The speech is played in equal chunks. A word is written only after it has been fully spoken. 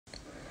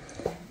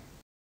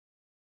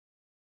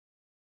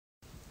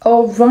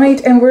All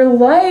right, and we're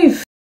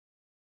live.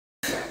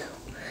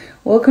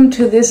 Welcome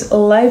to this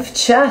live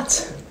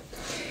chat.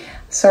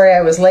 Sorry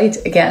I was late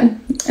again.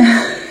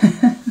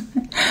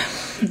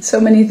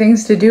 So many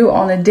things to do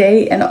on a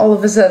day, and all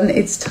of a sudden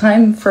it's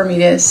time for me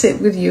to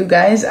sit with you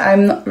guys.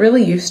 I'm not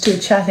really used to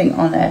chatting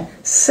on a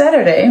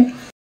Saturday.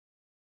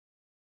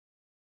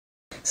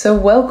 So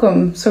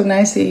welcome. So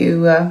nice that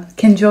you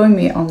can join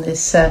me on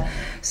this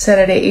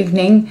Saturday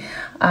evening.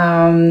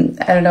 I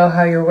don't know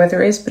how your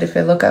weather is, but if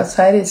I look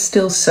outside, it's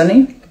still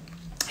sunny.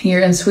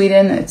 Here in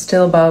Sweden, it's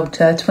still about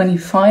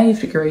 25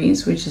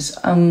 degrees, which is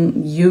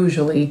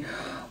unusually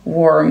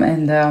warm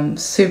and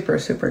super,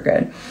 super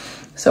good.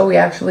 So we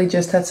actually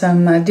just had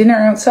some dinner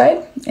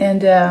outside,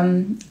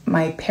 and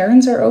my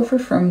parents are over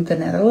from the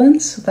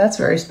Netherlands. So that's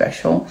very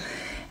special,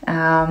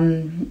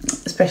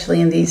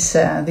 especially in these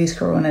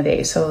Corona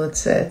days. So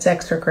it's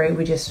extra great.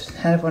 We just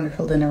had a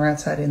wonderful dinner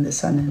outside in the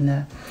sun,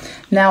 and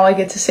now I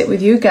get to sit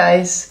with you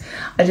guys.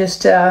 I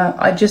just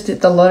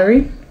did the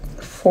lottery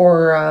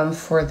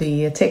for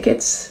the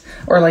tickets,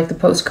 or like the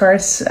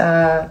postcards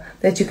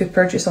that you could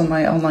purchase on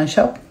my online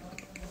shop,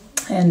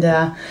 and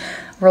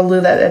we'll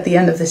do that at the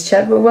end of this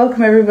chat. But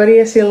welcome everybody.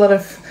 I see a lot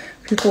of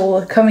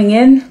people coming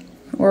in.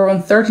 We're on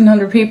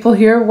 1,300 people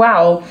here.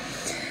 Wow.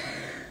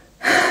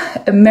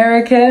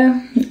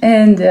 America,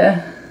 and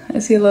I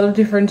see a lot of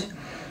different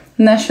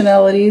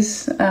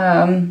nationalities,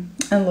 and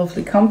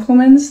lovely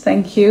compliments.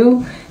 Thank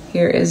you.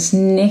 Here is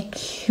Nick,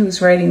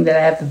 who's writing that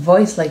I have the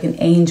voice like an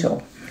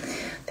angel.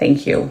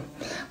 Thank you.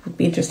 Would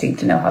be interesting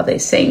to know how they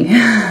sing.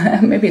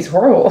 Maybe it's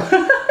horrible.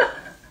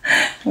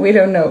 We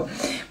don't know.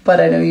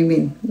 But I know you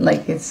mean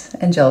like it's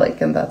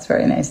angelic, and that's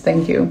very nice.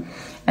 Thank you.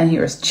 And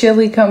here's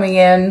Chile coming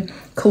in,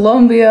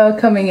 Colombia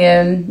coming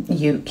in,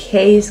 UK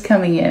is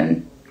coming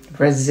in,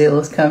 Brazil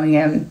is coming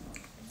in.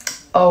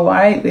 All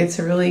right, it's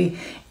a really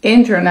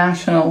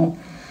international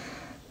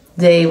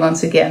day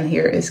once again.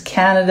 Here is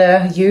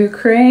Canada,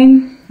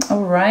 Ukraine.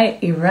 All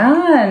right,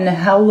 Iran.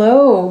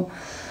 Hello.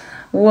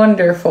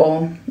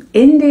 Wonderful.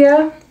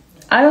 India.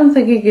 I don't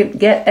think you could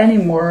get any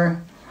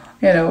more,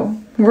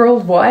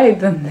 worldwide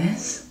than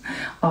this.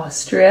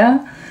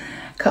 Austria,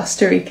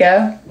 Costa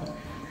Rica.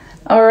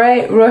 All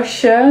right,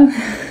 Russia,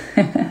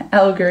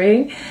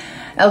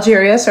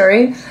 Algeria,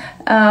 sorry.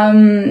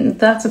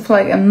 That's a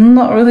flag I'm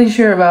not really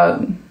sure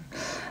about.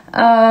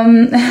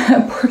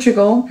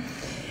 Portugal.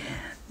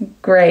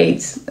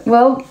 Great.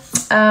 Well,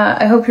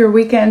 I hope your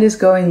weekend is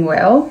going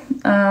well.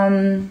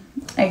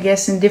 I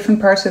guess in different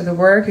parts of the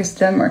world, is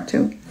Denmark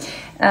too.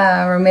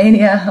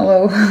 Romania,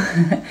 hello.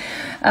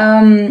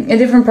 In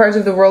different parts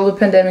of the world, the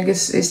pandemic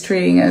is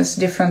treating us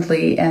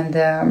differently,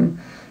 and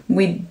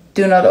we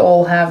do not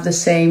all have the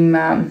same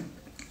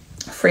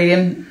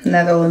freedom.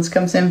 Netherlands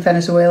comes in,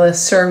 Venezuela,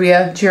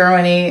 Serbia,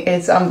 Germany.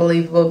 It's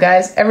unbelievable,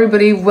 guys.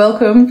 Everybody,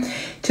 welcome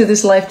to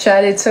this live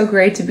chat. It's so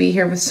great to be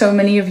here with so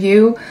many of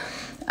you.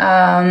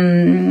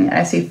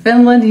 I see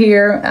Finland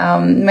here,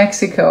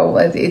 Mexico.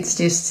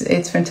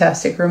 It's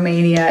fantastic.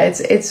 Romania.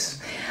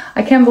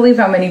 I can't believe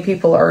how many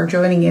people are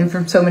joining in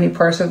from so many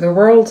parts of the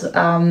world.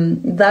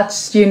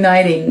 That's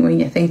uniting when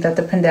you think that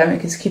the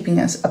pandemic is keeping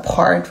us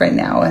apart right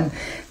now, and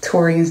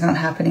touring is not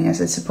happening as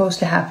it's supposed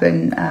to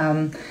happen.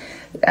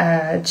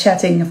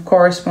 Chatting, of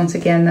course, once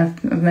again,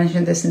 I've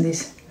mentioned this in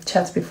these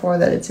chats before,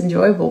 that it's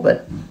enjoyable,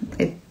 but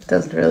it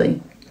doesn't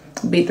really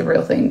beat the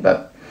real thing.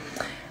 But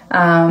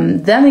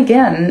then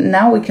again,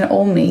 now we can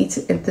all meet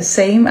at the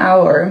same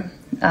hour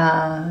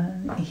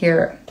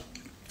here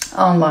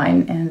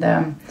online,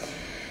 and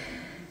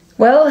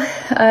well,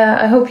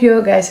 I hope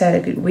you guys had a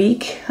good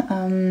week.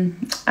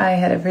 I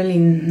had a really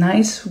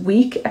nice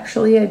week,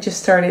 actually. I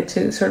just started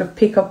to sort of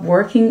pick up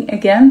working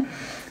again.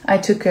 I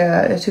took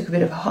a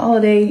bit of a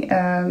holiday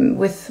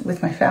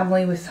with my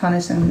family, with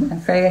Hannes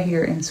and Freya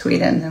here in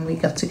Sweden, and we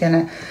got to kind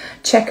of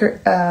check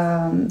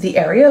the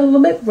area a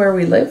little bit where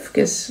we live,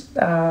 because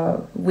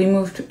we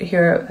moved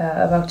here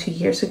about 2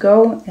 years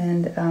ago,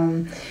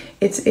 and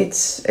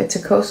it's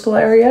a coastal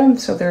area,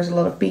 so there's a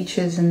lot of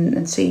beaches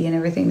and sea and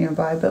everything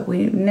nearby, but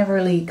we never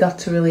really got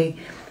to really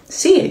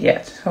see it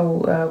yet.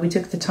 So we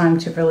took the time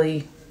to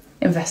really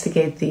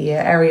investigate the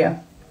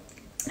area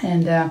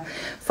and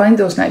find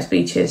those nice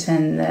beaches,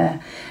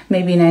 and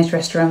maybe a nice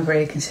restaurant where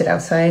you can sit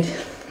outside.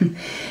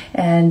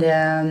 And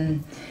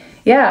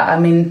yeah, I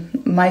mean,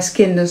 my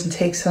skin doesn't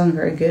take sun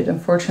very good,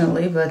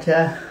 unfortunately, but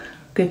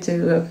good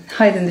to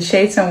hide in the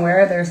shade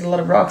somewhere. There's a lot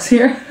of rocks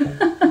here.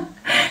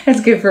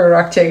 It's good for a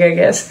rock chick, I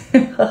guess.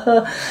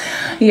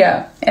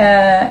 Yeah,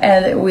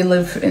 and we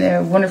live in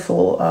a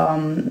wonderful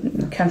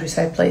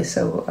countryside place,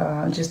 so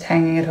just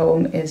hanging at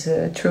home is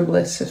a true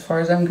bliss as far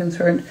as I'm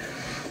concerned.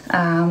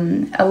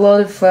 A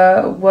lot of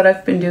what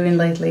I've been doing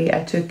lately,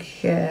 I took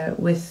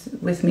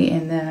with me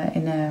in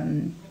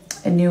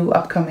a new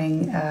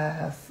upcoming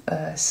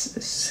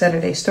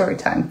Saturday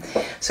Storytime.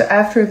 So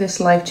after this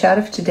live chat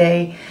of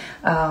today,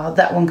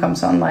 that one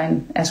comes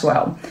online as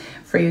well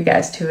for you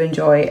guys to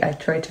enjoy. I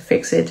tried to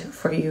fix it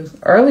for you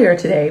earlier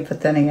today,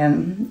 but then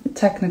again,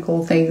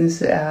 technical things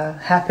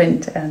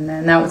happened, and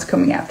now it's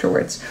coming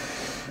afterwards.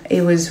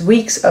 it was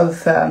weeks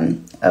of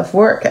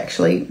work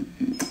actually,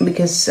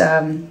 because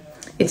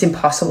it's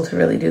impossible to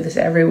really do this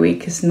every week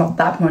because not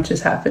that much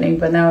is happening.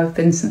 But now I've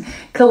been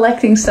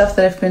collecting stuff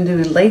that I've been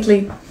doing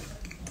lately,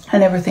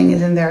 and everything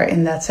is in there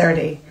in that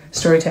Saturday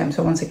Storytime.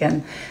 So once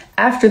again,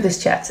 after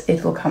this chat,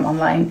 it will come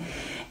online.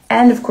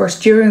 And of course,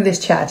 during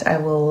this chat, I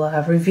will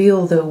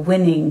reveal the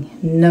winning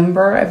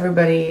number.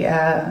 Everybody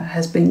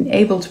has been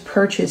able to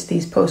purchase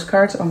these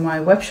postcards on my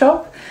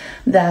webshop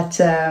that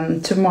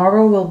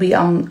tomorrow will be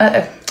on,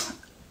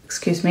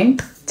 excuse me,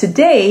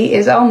 today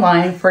is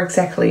online for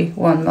exactly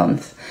 1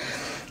 month.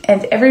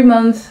 And every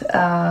month,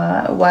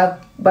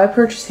 by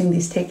purchasing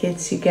these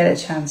tickets, you get a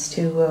chance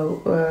to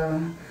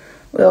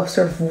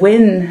sort of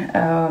win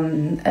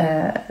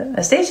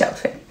a stage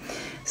outfit.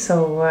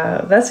 So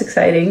that's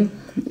exciting.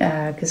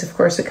 Because of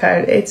course the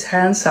card, it's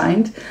hand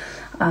signed.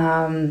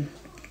 I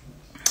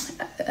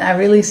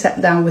really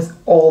sat down with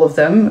all of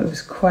them. It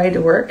was quite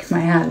a work. My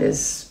hand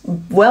is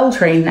well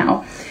trained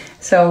now.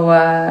 So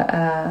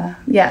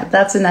yeah,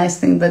 that's a nice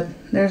thing, but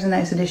there's a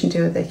nice addition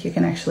to it that you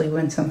can actually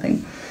win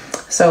something.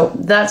 So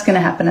that's going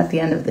to happen at the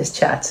end of this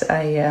chat.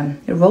 I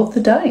rolled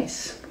the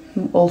dice.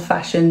 Old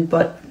fashioned,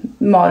 but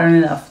modern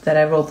enough that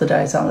I rolled the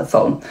dice on the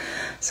phone.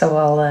 So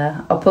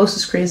I'll post a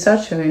screenshot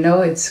so you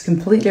know it's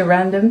completely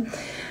random.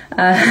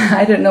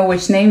 I don't know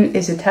which name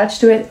is attached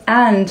to it,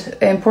 and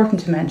important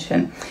to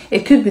mention,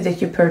 it could be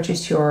that you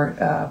purchased your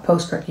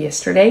postcard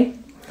yesterday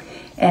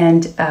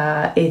and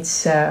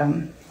it's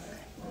on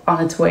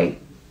its way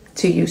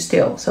to you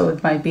still. So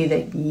it might be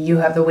that you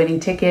have the winning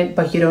ticket,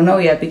 but you don't know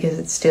yet because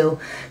it's still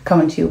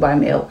coming to you by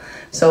mail.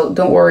 So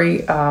don't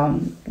worry,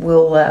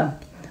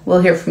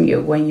 we'll hear from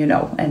you when you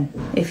know. And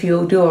if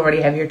you do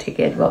already have your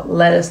ticket, well,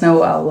 let us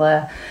know.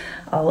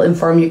 I'll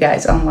inform you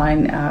guys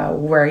online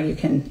where you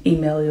can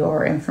email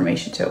your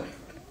information to.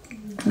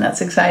 And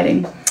that's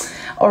exciting.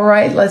 All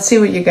right, let's see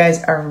what you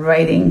guys are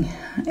writing.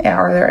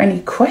 Are there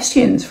any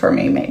questions for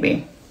me,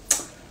 maybe?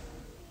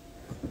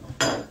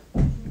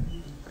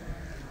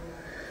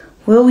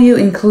 Will you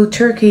include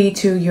Turkey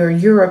to your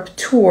Europe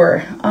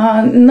tour?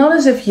 Not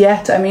as of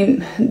yet. I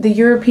mean, the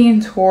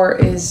European tour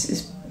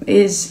is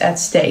at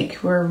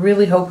stake. We're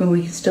really hoping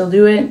we can still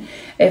do it.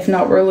 If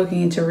not, we're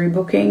looking into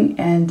rebooking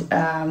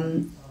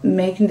and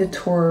making the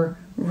tour,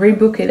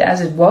 rebook it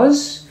as it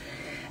was.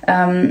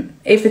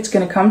 If it's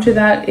going to come to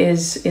that,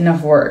 is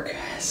enough work.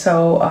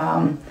 So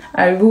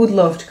I would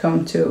love to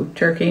come to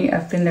Turkey.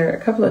 I've been there a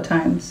couple of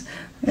times.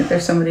 If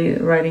there's somebody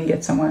writing,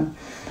 get someone.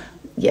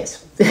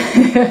 Yes.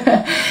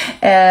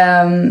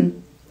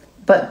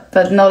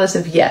 But not as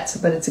of yet,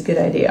 but it's a good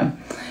idea.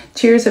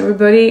 Cheers,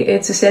 everybody.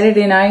 It's a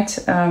Saturday night.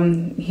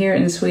 Here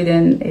in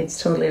Sweden, it's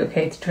totally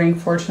okay to drink,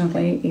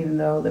 fortunately, even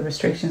though the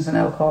restrictions on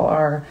alcohol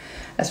are,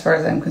 as far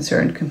as I'm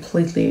concerned,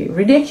 completely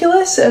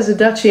ridiculous. As a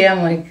Dutchie,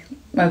 I'm like,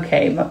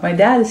 okay, but my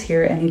dad is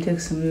here and he took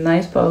some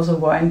nice bottles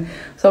of wine.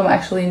 So I'm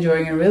actually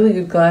enjoying a really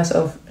good glass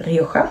of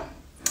Rioja.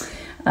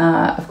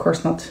 Of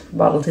course, not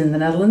bottled in the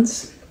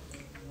Netherlands.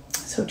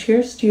 So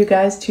cheers to you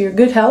guys, to your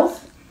good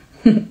health.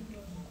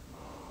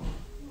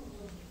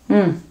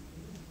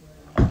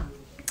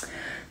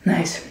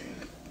 Nice.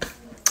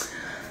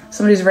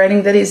 Somebody's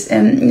writing that he's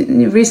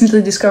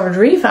recently discovered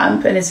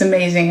Revamp and it's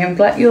amazing. I'm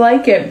glad you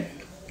like it.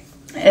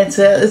 It's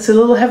a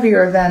little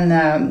heavier than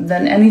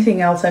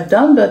anything else I've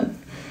done, but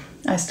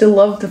I still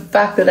love the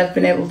fact that I've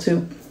been able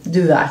to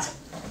do that.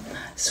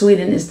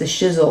 Sweden is the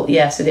Shizzle.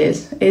 Yes, it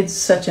is. It's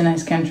such a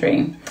nice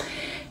country.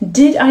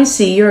 Did I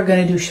see you're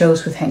going to do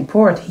shows with Henk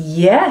Poort?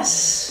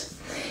 Yes.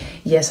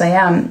 Yes, I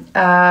am.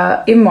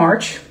 In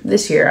March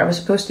this year, I was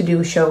supposed to do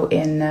a show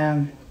in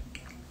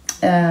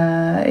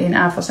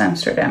AFAS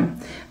Amsterdam.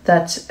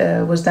 That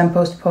was then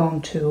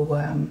postponed to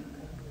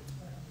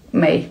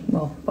May.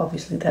 Well,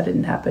 obviously that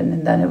didn't happen,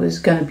 and then it was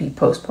going to be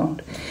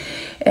postponed.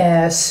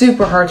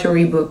 Super hard to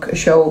rebook a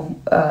show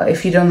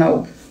if you don't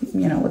know,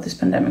 what this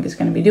pandemic is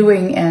going to be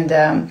doing, and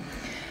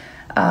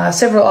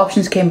several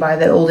options came by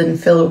that all didn't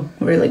feel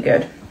really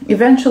good.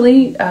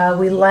 Eventually,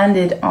 we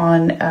landed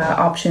on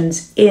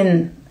options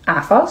in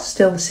AFAS,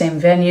 still the same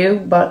venue,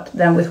 but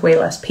then with way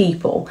less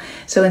people.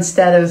 So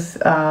instead of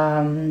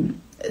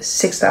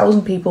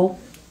 6,000 people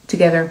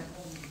together,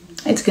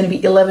 it's going to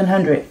be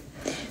 1,100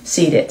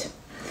 seated.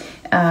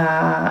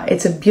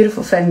 It's a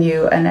beautiful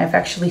venue, and I've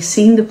actually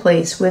seen the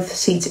place with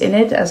seats in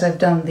it, as I've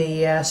done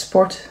the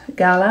Sport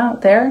Gala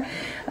there,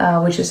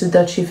 which is a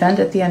Dutch event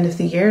at the end of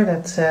the year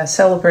that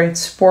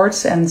celebrates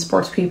sports and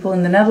sports people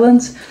in the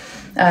Netherlands.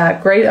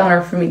 Great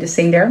honor for me to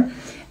sing there.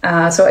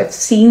 So I've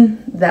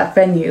seen that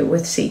venue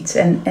with seats,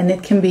 and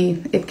it can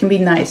be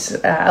nice.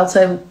 Else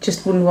I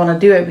just wouldn't want to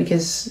do it,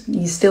 because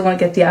you still want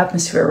to get the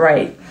atmosphere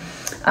right.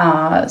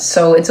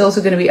 So it's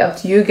also going to be up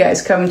to you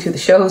guys coming to the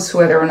shows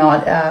whether or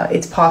not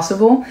it's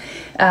possible.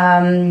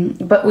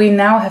 But we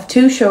now have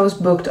 2 shows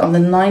booked on the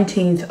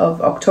 19th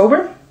of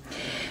October.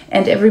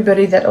 And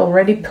everybody that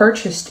already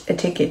purchased a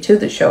ticket to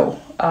the show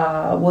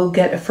will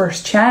get a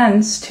first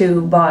chance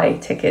to buy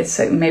tickets.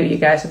 So maybe you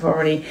guys have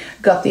already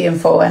got the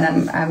info,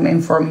 and I'm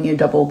informing you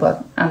double,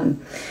 but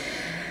I'm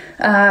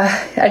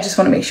I just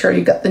want to make sure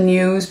you got the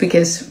news,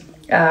 because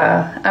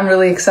I'm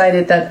really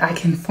excited that I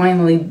can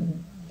finally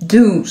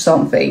do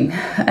something,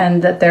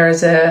 and that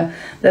there's a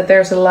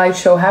live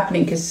show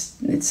happening, because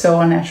it's so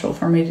unnatural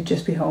for me to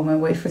just be home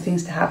and wait for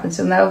things to happen.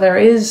 So now there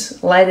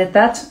is light at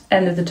that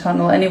end of the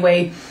tunnel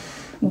anyway,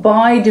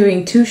 by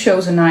doing 2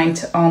 shows a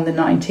night on the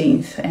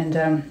 19th,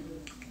 and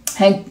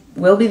Henk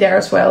will be there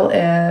as well.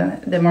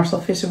 The Marcel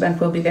Visser Band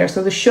will be there.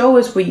 So the show,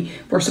 as we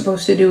were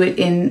supposed to do it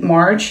in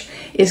March,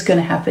 is going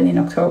to happen in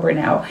October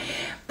now.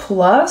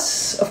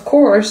 Plus, of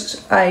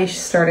course, I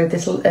started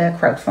this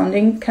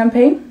crowdfunding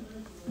campaign,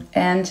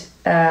 and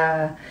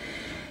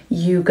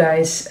you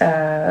guys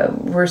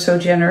were so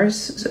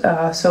generous,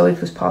 so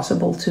it was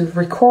possible to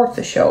record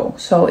the show.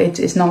 So it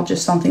is not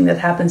just something that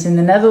happens in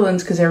the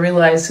Netherlands, because I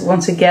realize,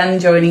 once again,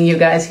 joining you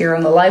guys here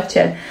on the live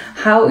chat,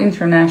 how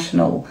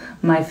international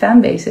my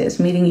fan base is,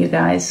 meeting you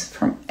guys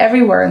from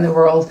everywhere in the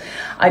world.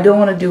 I don't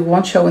want to do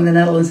one show in the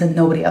Netherlands that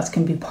nobody else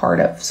can be part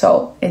of.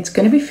 So it's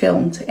going to be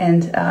filmed,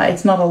 and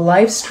it's not a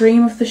live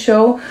stream of the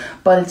show,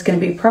 but it's going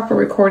to be a proper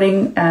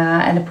recording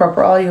and a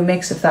proper audio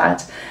mix of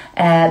that.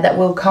 That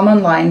will come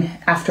online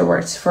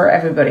afterwards for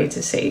everybody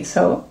to see.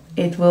 So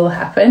it will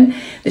happen.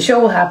 The show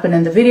will happen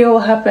and the video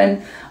will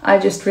happen. I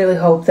just really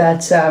hope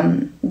that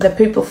that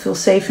people feel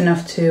safe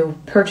enough to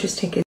purchase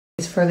tickets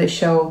for the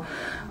show.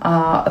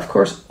 Of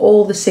course,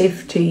 all the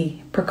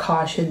safety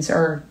precautions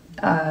are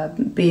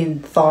being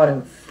thought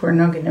of. We're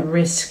not going to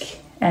risk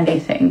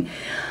anything.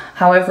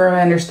 However,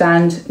 I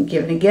understand,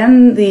 given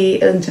again the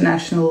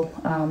international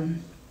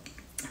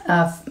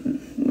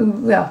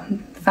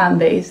fan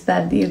base,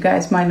 that you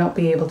guys might not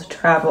be able to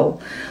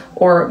travel,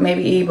 or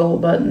maybe able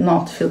but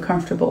not feel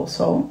comfortable.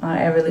 So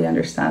I really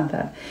understand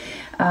that.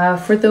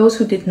 For those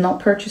who did not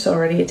purchase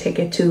already a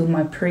ticket to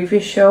my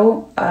previous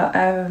show, I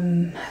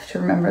have to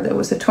remember that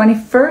was the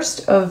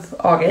 21st of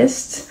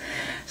August.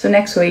 So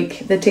next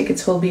week the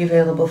tickets will be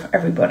available for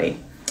everybody.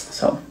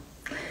 So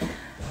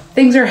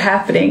things are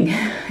happening.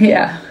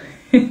 Yeah.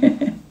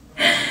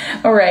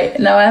 All right,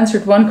 now I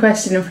answered one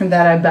question, and from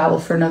that I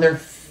babbled for another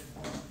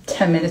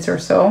 10 minutes or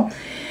so.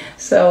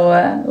 So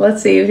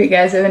let's see if you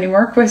guys have any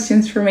more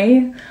questions for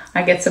me.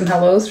 I get some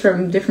hellos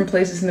from different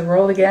places in the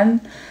world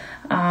again.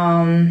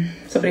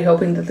 Somebody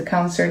hoping that the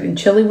concert in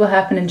Chile will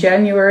happen in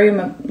January. I'm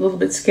a little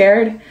bit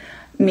scared.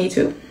 Me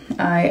too.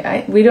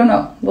 We don't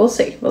know. We'll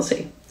see. We'll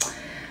see.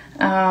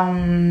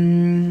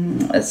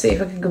 Let's see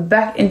if I can go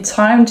back in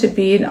time to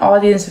be an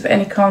audience of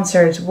any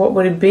concert. What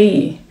would it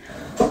be?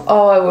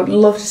 Oh, I would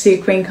love to see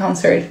a Queen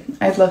concert.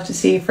 I'd love to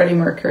see Freddy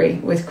Mercury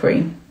with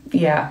Queen.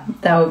 Yeah,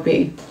 that would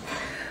be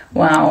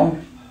wow.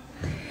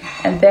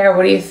 And there,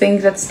 what do you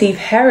think that Steve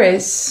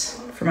Harris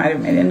from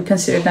Iron Maiden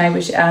considered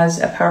Nightwish as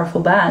a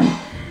powerful band?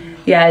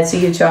 Yeah, it's a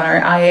huge honor.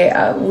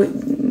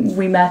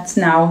 We met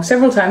now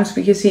several times,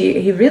 because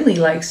he really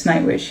likes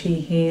Nightwish.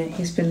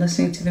 He's been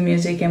listening to the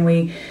music, and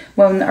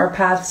when our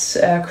paths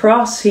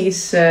cross,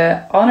 he's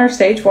on our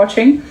stage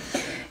watching.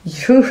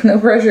 No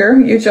pressure,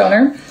 huge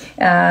honor.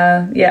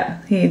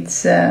 Yeah,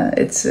 it's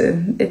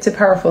a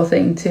powerful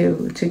thing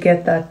to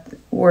get that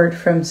word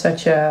from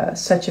such a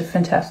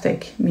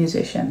fantastic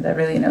musician that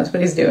really knows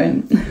what he's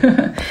doing.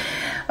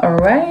 All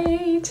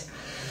right.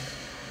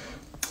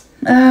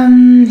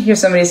 Here's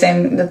somebody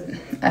saying that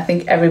I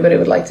think everybody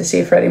would like to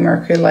see Freddie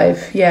Mercury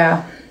live.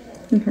 Yeah,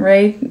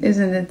 right.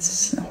 Isn't it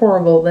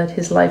horrible that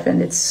his life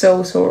ended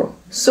so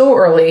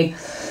early?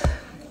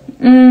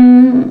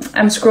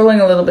 I'm scrolling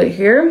a little bit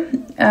here.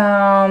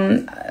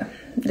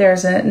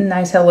 There's a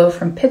nice hello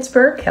from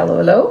Pittsburgh.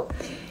 Hello.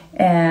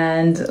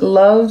 And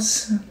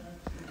loves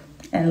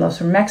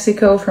from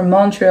Mexico, from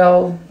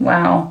Montreal.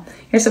 Wow.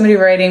 Here's somebody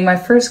writing, my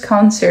first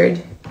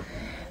concert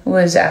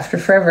was After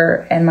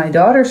Forever, and my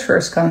daughter's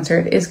first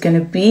concert is going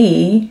to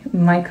be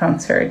my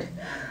concert.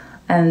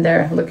 And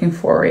they're looking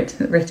forward,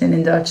 written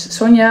in Dutch.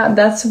 Sonja,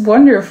 that's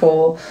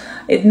wonderful.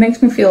 It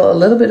makes me feel a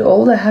little bit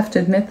old, I have to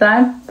admit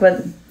that,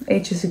 but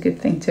age is a good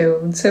thing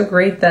too. It's so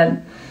great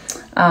that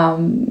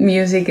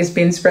music is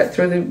being spread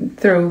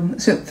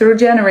through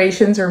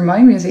generations, or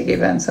my music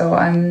even. So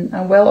I'm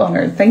well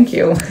honored. Thank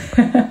you.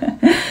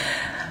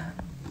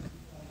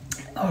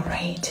 All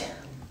right,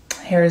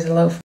 here is a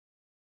loaf.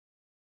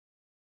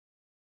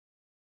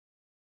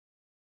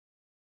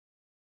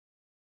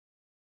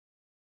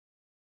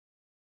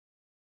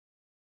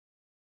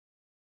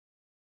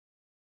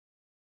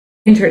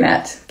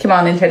 Internet, come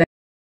on, internet,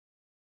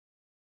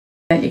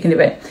 you can do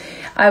it.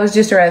 I was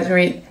just around to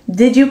read,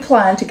 did you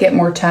plan to get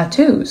more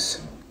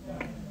tattoos?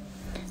 I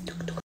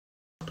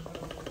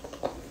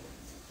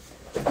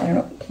don't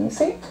know, can you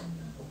see?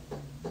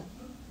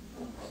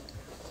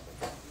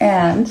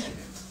 And,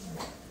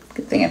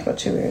 good thing I've got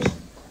 2 ears.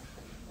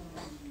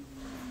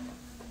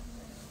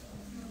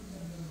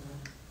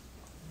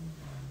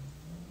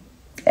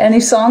 Any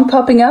song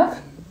popping up?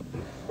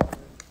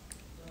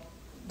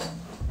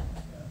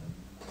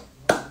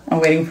 I'm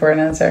waiting for an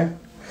answer.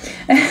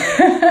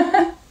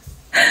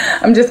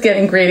 I'm just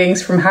getting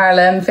greetings from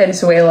Haarlem,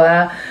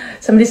 Venezuela.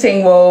 Somebody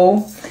saying,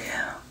 whoa.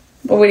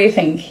 But what do you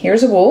think?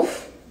 Here's a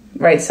wolf,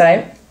 right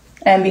side.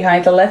 And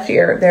behind the left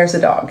ear, there's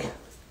a dog.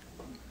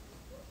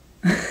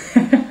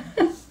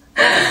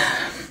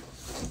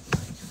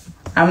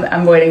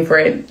 I'm waiting for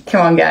it.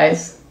 Come on,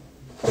 guys.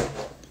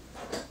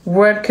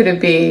 What could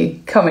it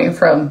be coming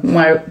from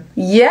my...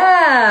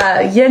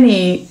 Yeah!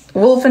 Jenny,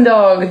 wolf and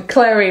dog.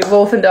 Clary,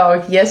 wolf and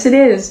dog. Yes, it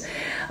is.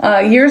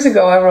 Years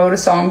ago, I wrote a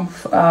song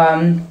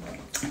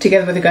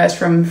together with the guys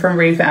from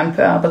Revamp,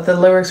 but the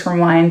lyrics were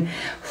mine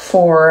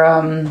for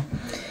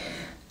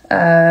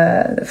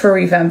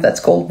Revamp. That's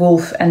called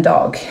Wolf and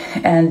Dog.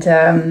 And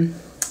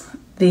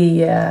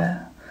the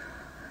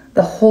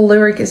whole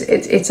lyric is...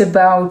 It's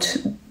about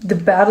the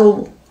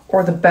battle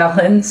or the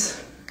balance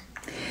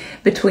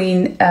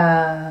between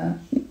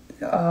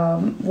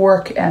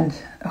work and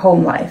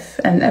home life,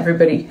 and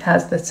everybody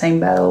has that same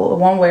battle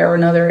one way or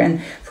another.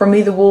 And for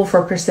me, the wolf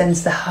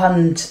represents the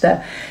hunt,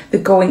 the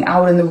going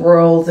out in the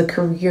world, the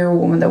career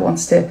woman that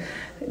wants to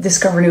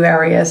discover new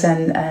areas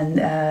and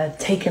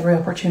take every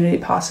opportunity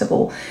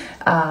possible,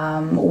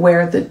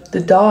 where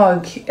the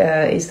dog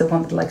is the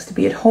one that likes to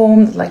be at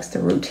home, that likes the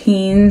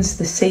routines,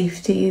 the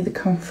safety, the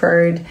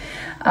comfort,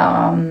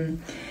 and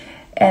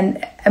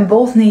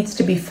both needs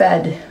to be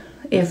fed.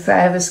 If I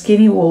have a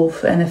skinny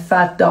wolf and a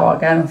fat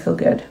dog, I don't feel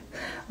good.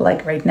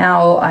 Like right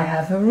now, I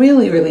have a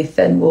really, really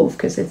thin wolf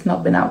because it's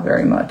not been out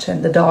very much.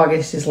 And the dog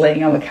is just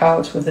laying on the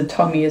couch with the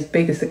tummy as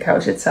big as the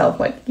couch itself.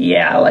 Like,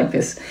 yeah, like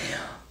this.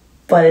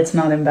 But it's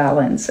not in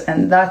balance.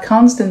 And that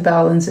constant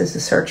balance is the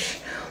search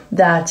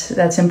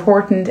that's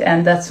important.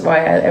 And that's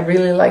why I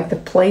really like the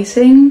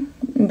placing,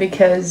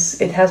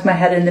 because it has my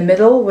head in the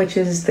middle, which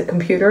is the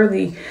computer,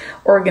 the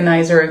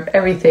organizer of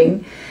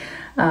everything.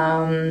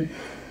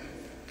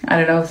 I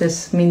don't know if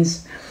this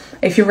means,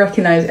 if you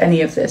recognize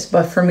any of this,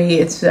 but for me,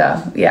 it's,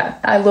 yeah,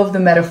 I love the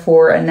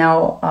metaphor. And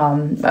now,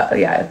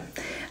 yeah,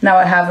 now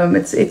I have them.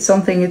 It's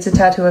something, it's a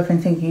tattoo I've been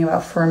thinking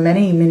about for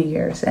many, many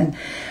years. And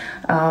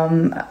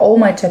all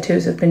my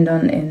tattoos have been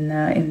done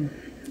in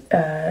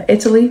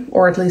Italy,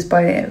 or at least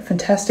by a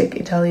fantastic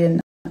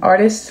Italian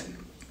artist.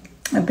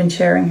 I've been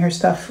sharing her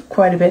stuff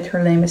quite a bit.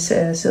 Her name is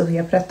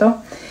Silvia Pretto.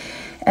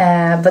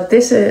 But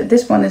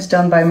this one is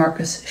done by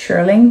Marcus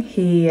Schörling.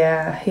 He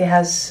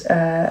has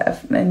a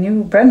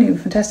brand new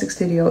fantastic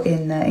studio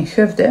in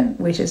Skövde,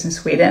 which is in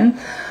Sweden.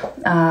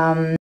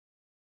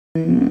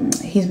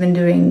 He's been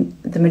doing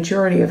the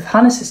majority of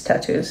Hannes's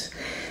tattoos,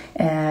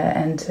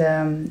 and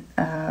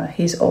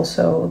he's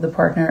also the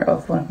partner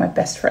of one of my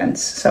best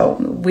friends. So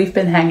we've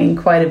been hanging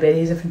quite a bit.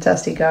 He's a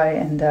fantastic guy,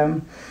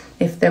 and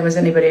if there was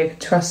anybody I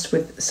could trust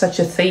with such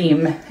a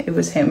theme, it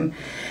was him.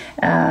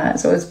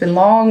 So it's been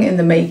long in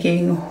the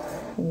making,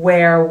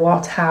 where,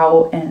 what,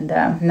 how, and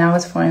now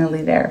it's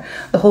finally there.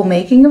 The whole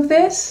making of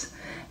this,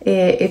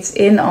 it's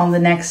in on the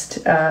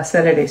next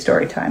Saturday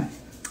Storytime,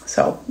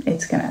 so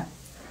it's gonna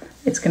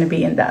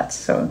be in that.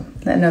 So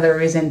another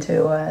reason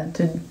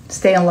to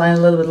stay online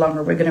a little bit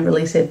longer. We're gonna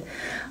release it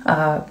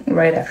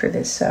right after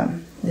this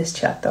this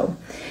chat though.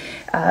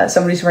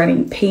 Somebody's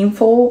writing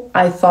painful.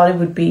 I thought it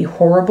would be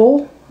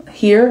horrible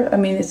here. I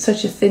mean, it's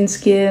such a thin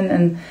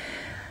skin,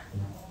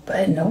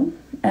 but no.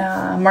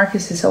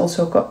 Marcus has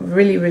also got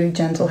really, really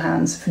gentle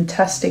hands,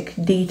 fantastic,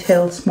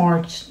 detailed,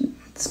 smart,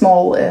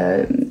 small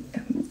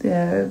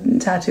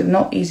tattoo.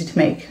 Not easy to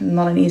make,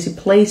 not an easy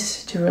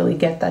place to really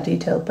get that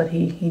detail, but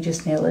he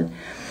just nailed it.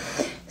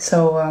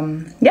 So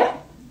yeah.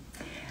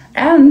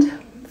 And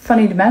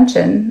funny to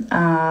mention,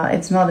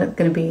 it's not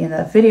going to be in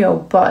that video,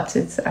 but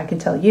I can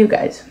tell you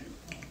guys.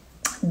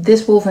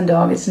 This wolf and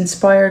dog is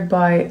inspired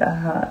by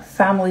a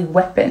family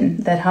weapon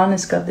that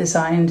Hannes got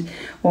designed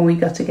when we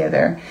got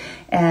together,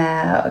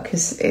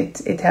 because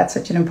it had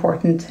such an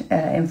important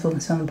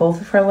influence on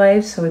both of our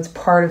lives. So it's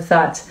part of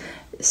that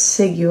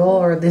sigil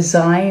or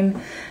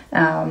design.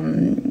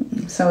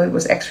 So it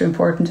was extra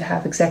important to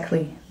have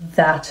exactly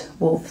that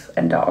wolf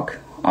and dog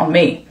on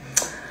me.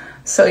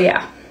 So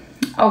yeah.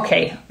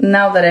 Okay,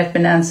 now that I've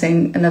been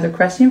answering another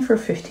question for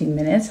 15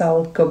 minutes,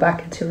 I'll go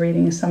back into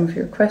reading some of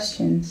your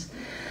questions.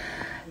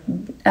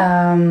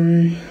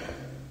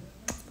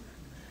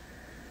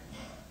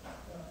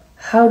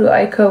 How do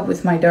I cope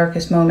with my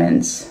darkest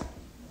moments?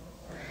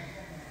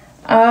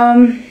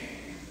 I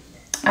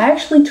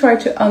actually try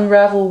to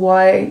unravel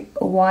why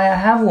I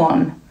have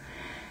one,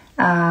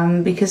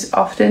 because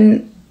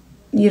often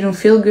you don't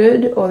feel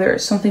good, or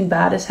there's something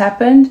bad has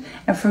happened,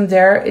 and from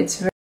there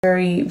it's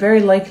very, very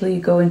likely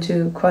you go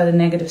into quite a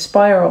negative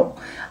spiral,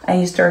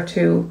 and you start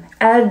to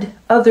add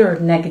other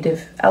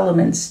negative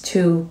elements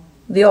to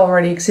the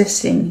already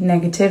existing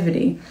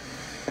negativity.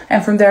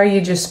 And from there you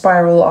just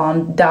spiral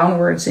on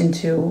downwards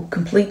into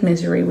complete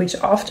misery, which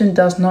often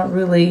is not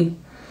really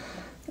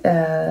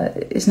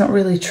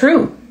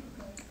true.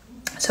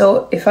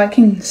 So if I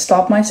can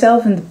stop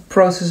myself in the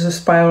process of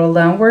spiral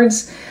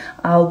downwards,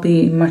 I'll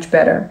be much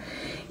better.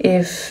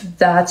 If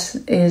that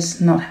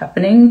is not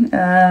happening,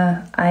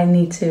 I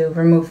need to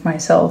remove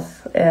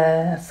myself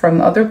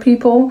from other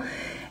people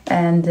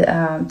and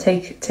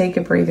take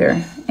a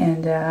breather.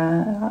 And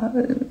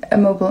a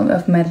moment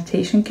of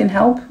meditation can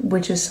help,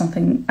 which is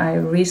something I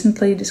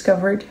recently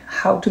discovered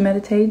how to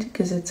meditate,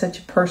 because it's such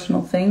a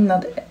personal thing.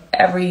 Not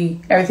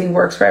everything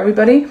works for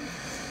everybody.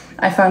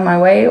 I Found My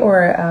Way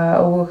or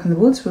A Walk in the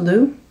Woods will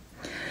do.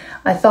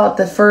 I thought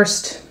that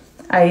first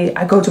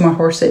I go to my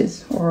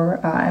horses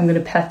or I'm going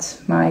to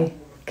pet my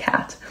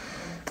cat.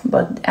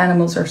 But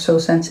animals are so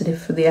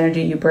sensitive for the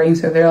energy you bring,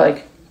 so they're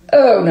like,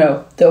 oh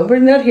no, don't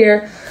bring that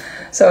here.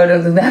 So I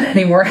don't do that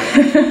anymore.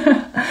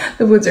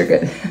 The woods are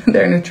good.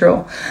 They're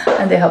neutral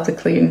and they help to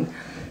clean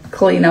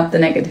up the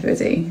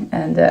negativity.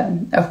 And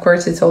of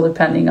course it's all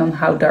depending on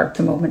how dark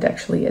the moment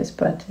actually is,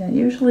 but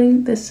usually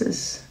this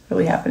is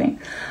really happening.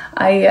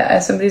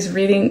 Somebody's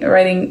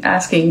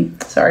asking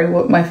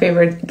what my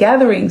favorite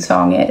gathering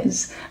song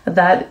is.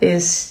 That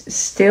is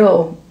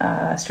still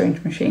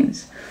Strange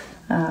Machines.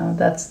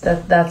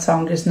 That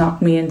song just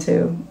knocked me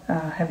into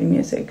heavy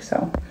music.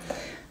 So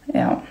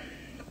yeah.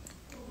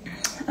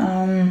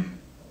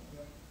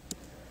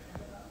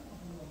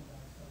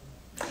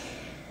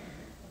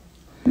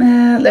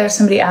 There's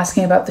somebody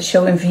asking about the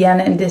show in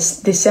Vienna in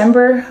this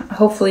December.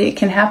 Hopefully it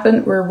can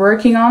happen. We're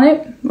working on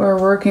it. We're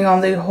working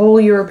on the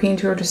whole European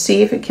tour to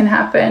see if it can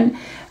happen.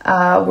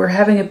 We're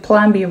having a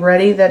plan B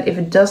ready that if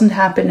it doesn't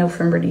happen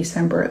November,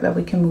 December, that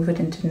we can move it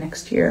into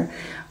next year.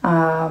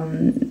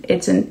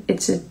 It's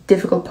a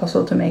difficult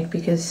puzzle to make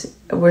because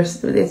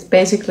it's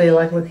basically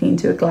like looking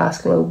into a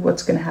glass globe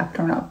what's going to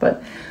happen or not,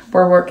 but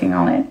we're working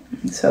on it.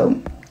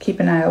 So keep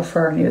an eye out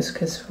for our news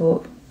because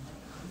we'll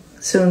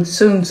soon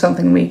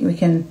something we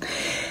can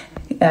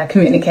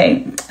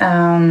communicate.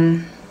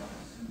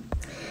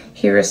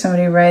 Here is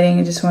somebody writing,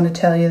 I just want to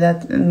tell you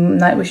that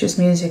Nightwish's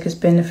music has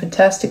been a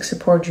fantastic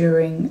support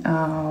during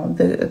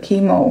the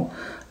chemo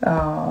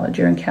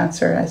during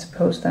cancer, I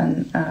suppose.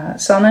 Then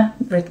Sanne,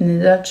 written in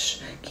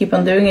Dutch, keep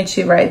on doing it,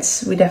 she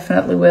writes, we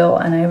definitely will,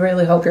 and I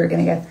really hope you're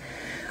going to get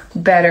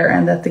better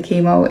and that the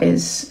chemo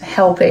is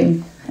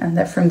helping and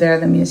that from there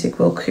the music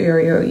will cure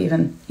you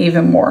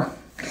even more.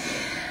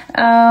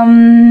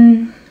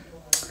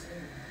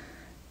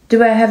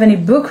 Do I have any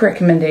book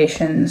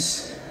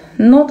recommendations?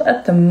 Not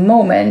at the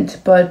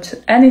moment, but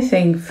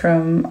anything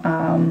from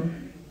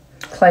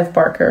Clive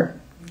Barker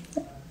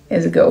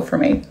is a go for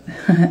me.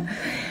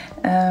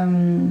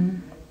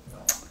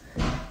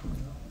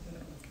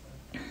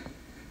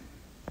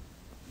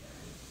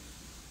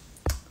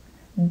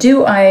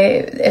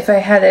 If I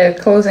had a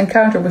close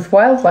encounter with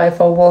wildlife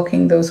while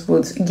walking those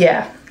woods?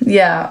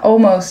 Yeah,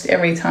 almost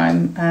every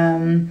time.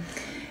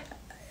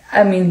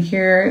 I mean,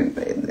 here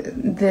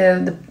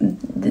there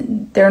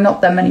are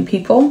not that many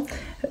people,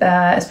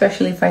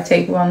 especially if I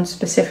take one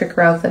specific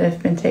route that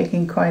I've been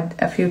taking quite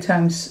a few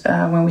times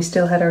when we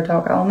still had our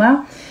dog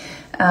Alma.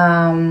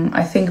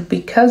 I think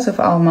because of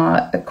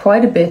Alma,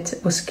 quite a bit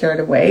was scared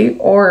away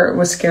or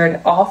was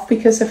scared off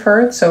because of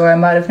her, so I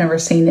might have never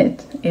seen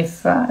it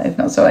if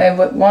not. So I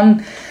have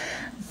one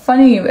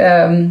funny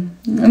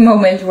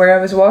moment where I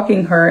was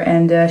walking her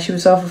and she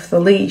was off of the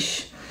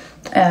leash.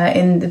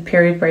 In the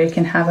period where you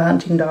can have a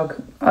hunting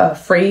dog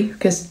free,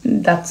 because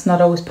that's not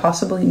always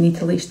possible. You need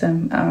to leash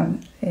them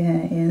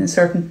in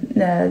certain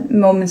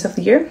moments of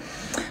the year.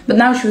 But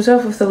now she was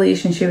off of the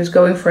leash and she was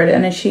going for it,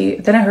 and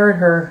then I heard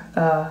her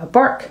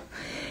bark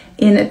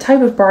in a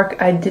type of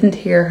bark I didn't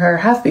hear her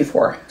have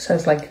before. So I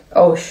was like,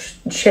 oh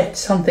shit,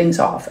 something's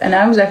off. And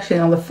I was actually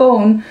on the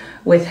phone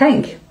with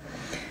Henk.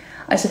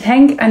 I said,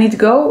 Henk, I need to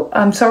go.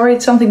 I'm sorry,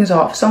 something is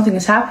off. Something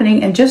is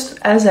happening. And just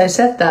as I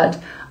said that,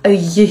 a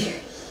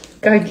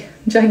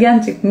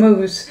gigantic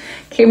moose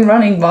came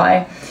running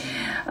by,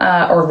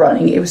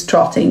 it was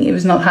trotting, it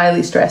was not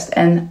highly stressed,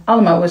 and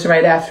Alma was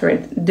right after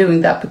it doing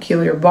that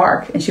peculiar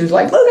bark, and she was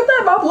like, look at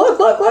that, Bob, look,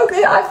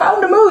 I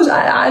found a moose,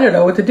 I don't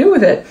know what to do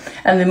with it.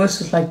 And the moose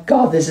was like,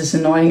 God, this is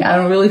annoying, I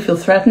don't really feel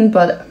threatened,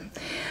 but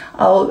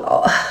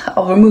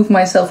I'll remove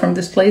myself from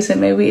this place and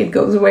maybe it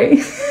goes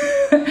away.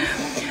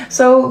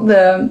 So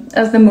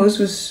as the moose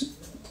was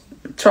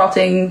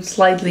trotting,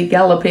 slightly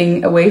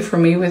galloping away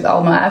from me with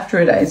Alma after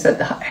it, I said,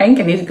 Henk,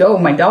 I need to go,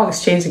 my dog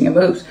is chasing a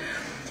moose.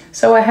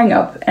 So I hang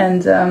up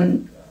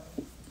and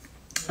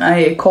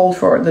I called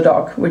for the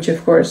dog, which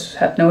of course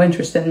had no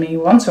interest in me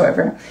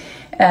whatsoever,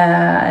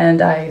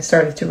 and I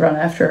started to run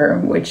after her,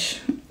 which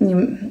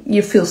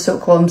you feel so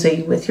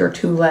clumsy with your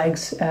two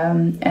legs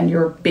and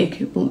your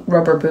big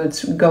rubber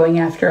boots going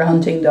after a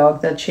hunting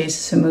dog that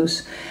chases a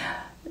moose.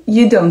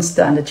 You don't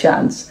stand a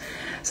chance.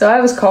 So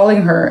I was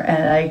calling her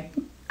and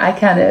I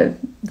kind of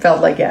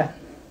felt like, yeah,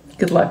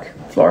 good luck,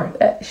 Floor.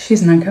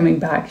 She's not coming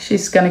back.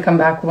 She's going to come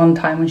back one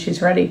time when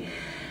she's ready.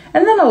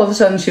 And then all of a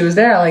sudden she was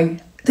there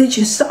like, did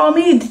you saw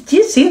me? Did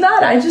you see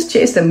that? I just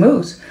chased a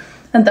moose.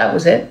 And that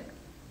was it.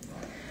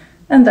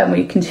 And then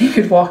we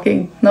continued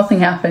walking. Nothing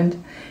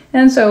happened.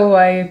 And so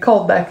I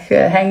called back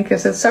Henk. I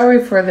said,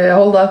 sorry for the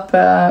hold up.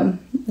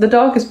 The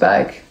dog is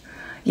back.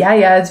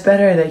 Yeah, it's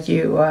better that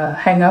you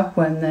hang up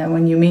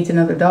when you meet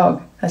another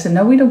dog. I said,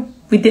 no,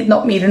 we did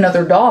not meet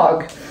another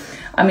dog.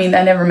 I mean,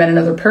 I never met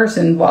another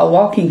person while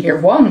walking here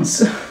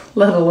once,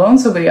 let alone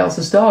somebody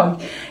else's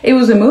dog. It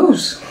was a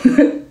moose.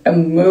 A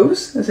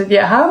moose? I said,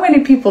 yeah, how many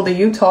people do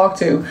you talk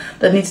to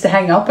that needs to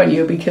hang up on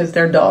you because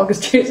their dog is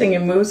chasing a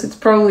moose? It's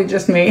probably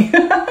just me.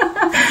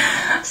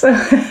 So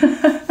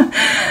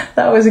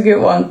That was a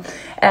good one.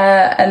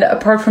 And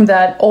apart from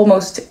that,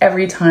 almost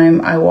every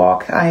time I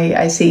walk,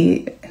 I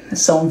see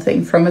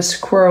something from a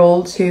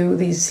squirrel to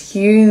these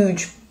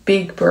huge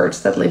big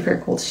birds that live here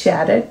called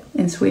tjäder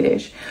in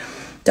Swedish.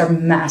 They're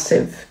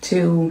massive,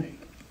 to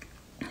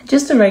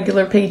just a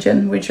regular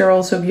pigeon, which are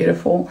also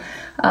beautiful.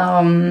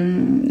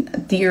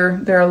 Deer,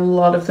 there are a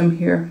lot of them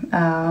here.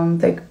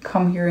 They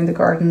come here in the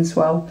garden as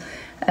well,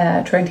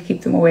 trying to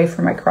keep them away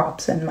from my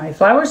crops and my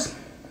flowers.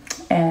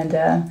 And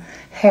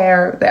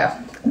hare,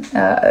 yeah.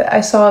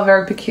 I saw a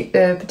very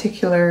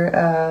particular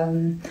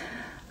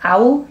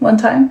owl one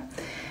time.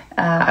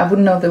 I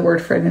wouldn't know the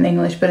word for it in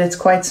English, but it's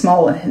quite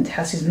small and it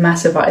has these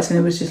massive eyes, and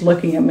it was just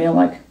looking at me. I'm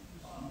like,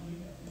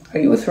 are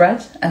you a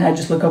threat? And I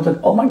just look up like,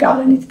 oh my god,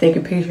 I need to take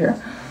a picture.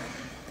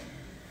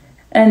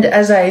 And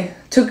as I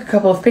took a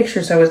couple of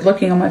pictures, I was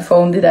looking on my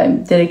phone, did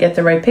I get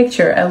the right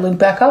picture? I looked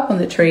back up on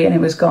the tree and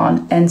it was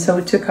gone. And so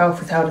it took off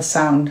without a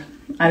sound.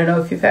 I don't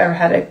know if you've ever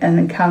had an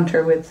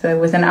encounter with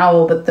an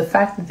owl, but the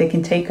fact that they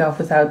can take off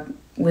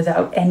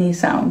without any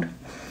sound,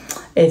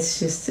 it's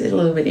just a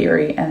little bit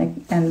eerie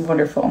and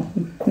wonderful.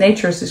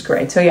 Nature is just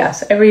great. So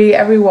yes,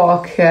 every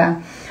walk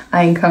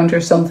I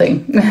encounter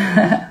something.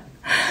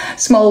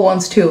 Small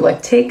ones too,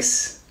 like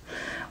ticks.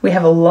 We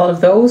have a lot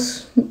of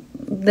those.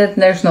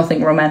 There's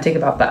nothing romantic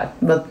about that,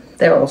 but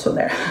they're also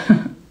there.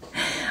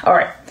 All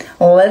right,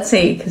 well, let's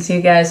see, because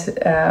you guys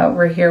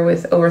were here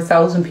with over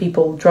 1,000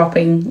 people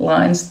dropping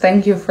lines.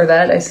 Thank you for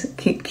that. I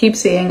keep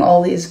seeing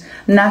all these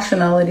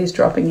nationalities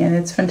dropping in.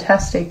 It's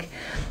fantastic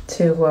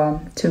to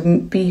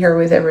be here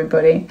with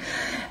everybody.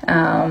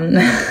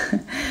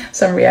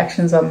 Some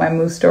reactions on my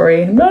moose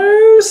story.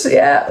 Moose,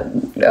 yeah.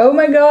 Oh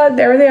my god,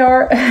 there they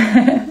are.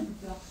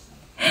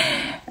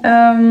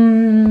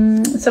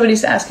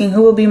 Somebody's asking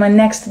who will be my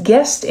next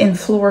guest in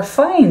Floor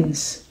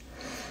Finds.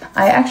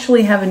 I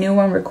actually have a new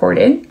one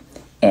recorded,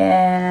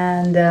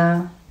 and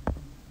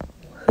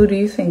who do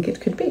you think it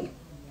could be?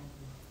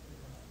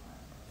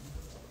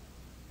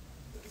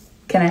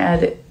 Can I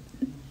add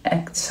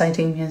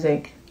exciting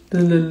music?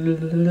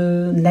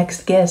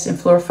 Next guest in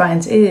Floor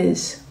Finds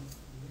is...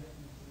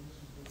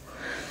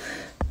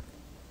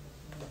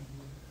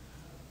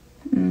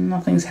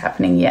 Nothing's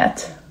happening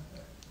yet.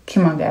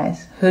 Come on,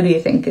 guys. Who do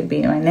you think could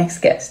be my next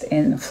guest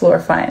in Floor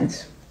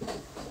Finds?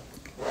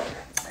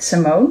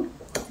 Simone?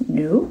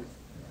 No.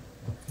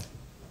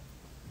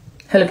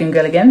 Hulken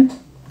again?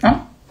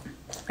 Oh,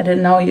 I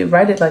didn't know you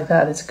write it like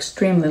that. It's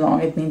extremely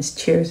long. It means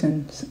cheers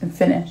in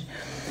Finnish.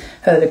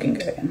 Hulken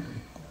again.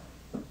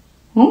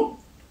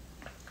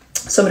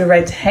 Somebody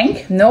writes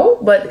Henk? No,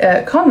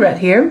 but Conrad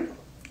here.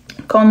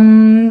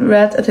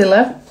 Conrad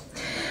Attila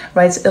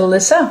writes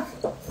Alyssa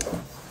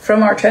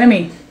from Arch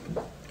Enemy.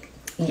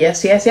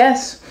 Yes.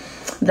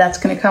 That's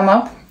going to come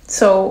up.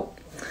 So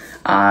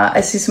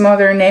I see some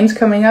other names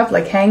coming up,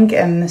 like Henk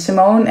and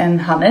Simone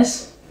and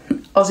Hannes.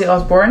 Ozzy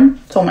Osbourne,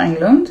 Tom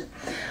Englund.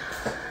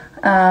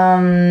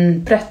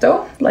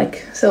 Pretto,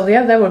 like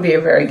Sylvia, that would be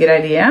a very good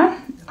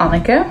idea.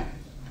 Anneke,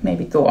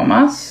 maybe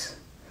Thomas.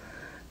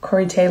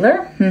 Corey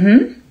Taylor,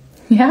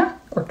 yeah.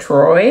 Or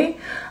Troy.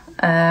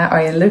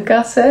 Arjen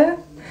Lucas.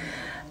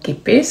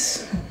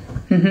 Kippis.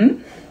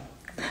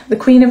 The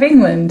Queen of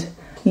England.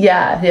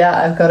 Yeah,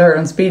 I've got her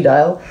on speed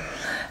dial.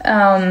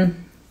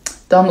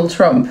 Donald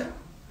Trump.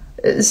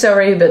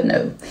 Sorry, but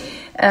no.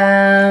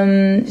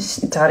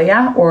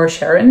 Taria or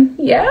Sharon.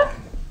 Yeah.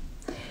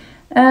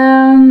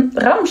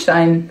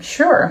 Rammstein.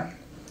 Sure.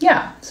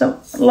 Yeah, so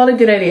a lot of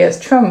good ideas.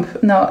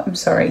 Trump. No, I'm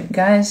sorry,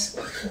 guys.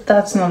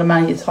 That's not a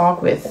man you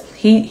talk with.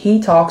 He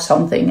talks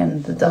something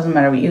and it doesn't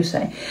matter what you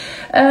say.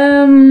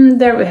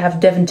 There we have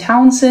Devin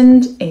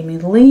Townsend, Amy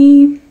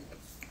Lee,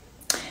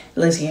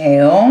 Lizzie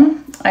Hale.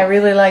 I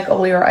really like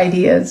all your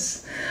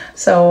ideas.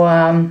 So,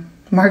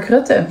 Mark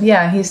Rutte,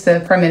 yeah, he's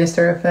the Prime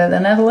Minister of the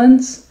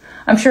Netherlands.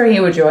 I'm sure he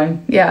would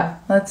join. Yeah,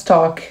 let's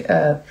talk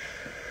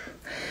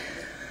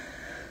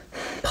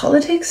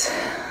politics.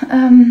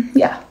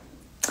 Yeah.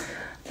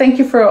 Thank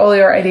you for all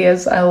your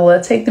ideas.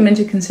 I'll take them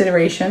into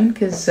consideration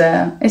because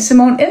is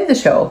Simone in the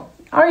show?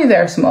 Are you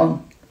there,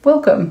 Simone?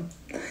 Welcome.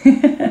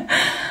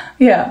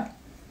 Yeah.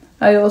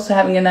 I'm also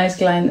having a nice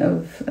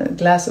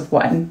glass of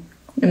wine.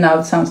 And now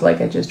it sounds like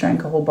I just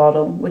drank a whole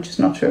bottle, which is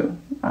not true.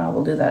 I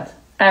will do that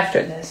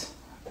after this.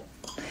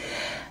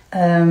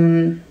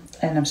 And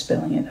I'm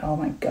spilling it. Oh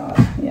my god.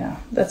 Yeah,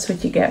 that's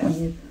what you get when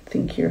you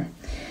think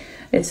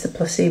it's the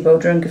placebo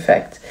drunk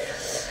effect.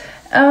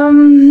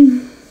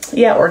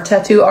 Yeah, or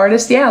tattoo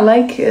artist. Yeah,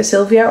 like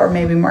Sylvia or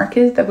maybe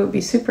Marcus. That would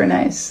be super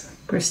nice.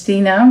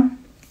 Christina.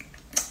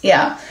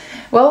 Yeah.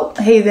 Well,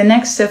 hey, the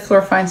next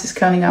Floor Finds is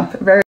coming up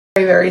very,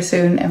 very, very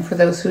soon. And for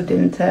those who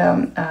didn't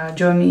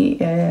join me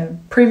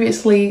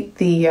previously,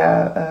 the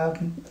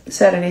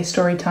Saturday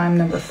Storytime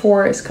number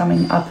 4 is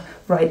coming up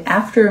right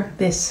after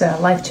this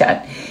live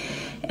chat.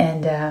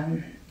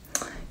 And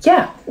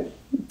yeah,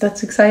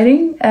 that's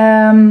exciting.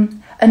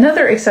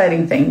 Another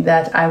exciting thing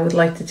that I would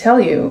like to tell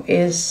you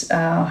is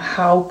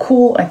how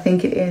cool I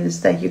think it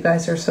is that you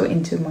guys are so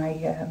into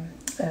my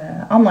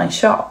online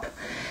shop.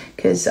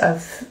 Because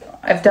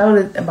I've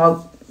doubted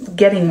about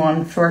getting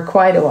one for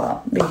quite a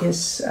while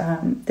because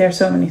there's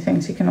so many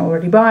things you can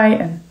already buy.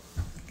 And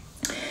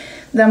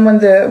then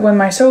when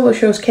my solo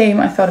shows came,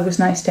 I thought it was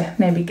nice to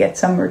maybe get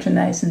some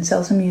merchandise and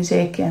sell some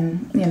music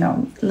and, you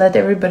know, let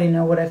everybody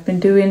know what I've been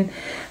doing.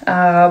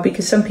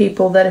 Because some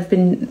people that have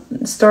been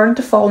started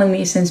to follow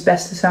me since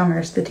Best of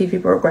Songers, the TV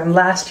program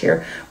last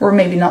year, were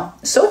maybe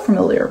not so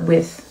familiar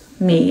with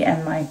me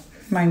and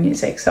my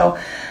music. So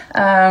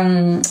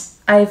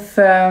I've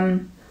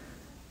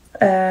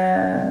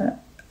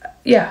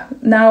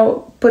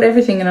now put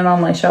everything in an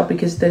online shop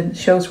because the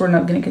shows were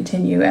not going to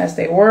continue as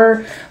they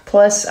were.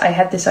 Plus, I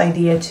had this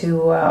idea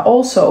to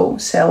also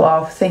sell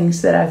off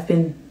things that I've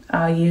been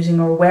using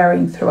or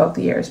wearing throughout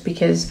the years,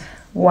 because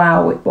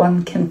wow,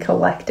 one can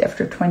collect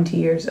after 20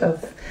 years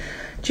of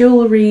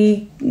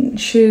jewelry,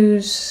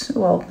 shoes.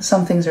 Well,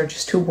 some things are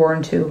just too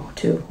worn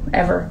to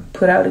ever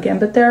put out again,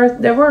 but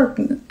there were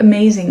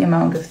amazing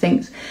amount of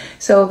things.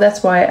 So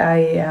that's why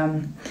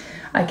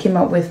I came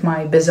up with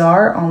my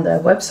bazaar on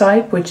the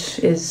website, which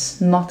is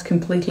not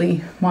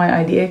completely my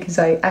idea because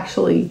I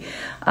actually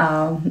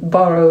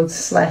borrowed /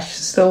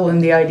 stolen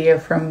the idea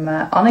from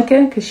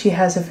Anneke, because she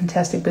has a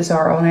fantastic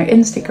bazaar on her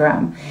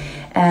Instagram.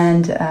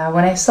 And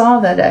when I saw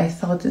that, I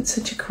thought it's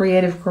such a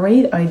creative,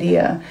 great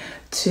idea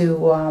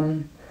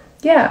to,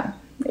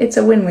 it's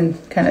a win-win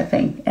kind of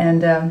thing.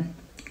 And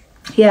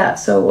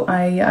so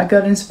I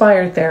got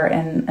inspired there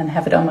and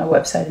have it on my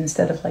website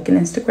instead of like an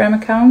Instagram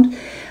account.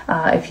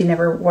 If you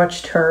never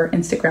watched her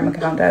Instagram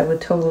account, I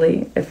would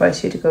totally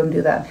advise you to go and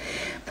do that.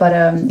 But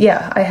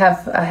I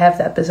have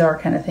that bazaar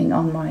kind of thing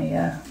on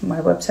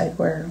my website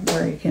where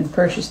you can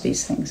purchase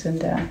these things,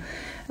 and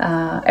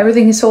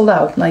everything is sold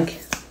out like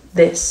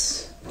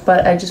this.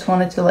 But I just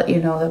wanted to let you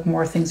know that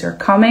more things are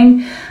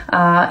coming,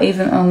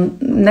 even on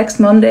next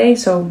Monday.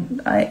 So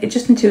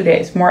just in 2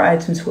 days, more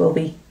items will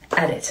be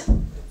added.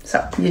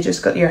 So you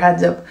just got your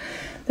heads up.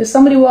 There's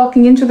somebody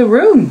walking into the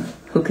room.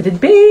 Who could it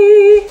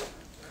be?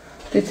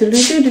 What's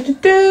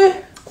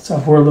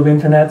up, world of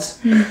internets?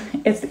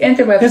 It's the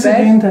interweb. It's the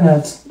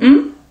internets.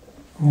 Mm?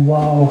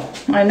 Wow.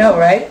 I know,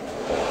 right?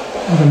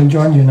 I'm going to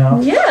join you now.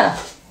 Yeah.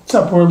 What's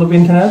up, world of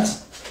internets?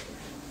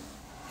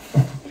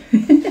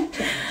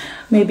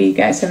 Maybe you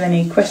guys have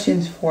any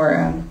questions for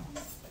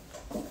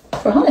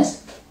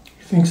Hannes.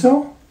 You think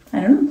so?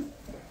 I don't know.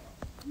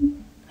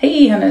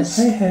 Hey, Hannes.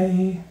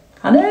 Hey.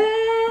 Hannes.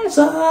 What's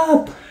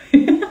up?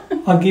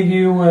 I'll give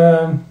you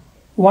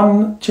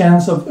one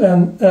chance of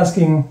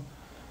asking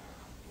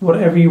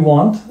whatever you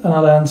want, and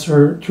I'll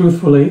answer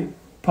truthfully.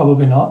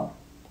 Probably not.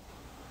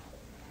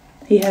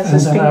 He has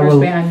his fingers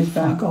behind his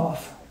back. Fuck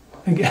off.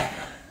 Again.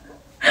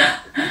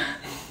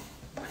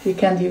 You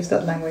can't use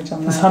that language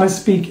on Does that. Hannes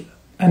speak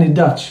any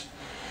Dutch?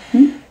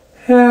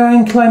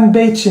 Een klein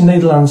beetje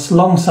Nederlands,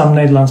 langzaam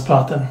Nederlands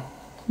praten.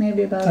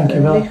 Maybe about Thank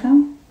you, Val.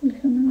 lichaam.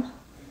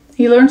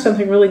 He learned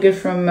something really good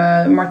from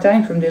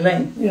Martijn from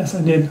Delane. Yes,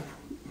 I did.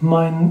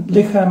 Mijn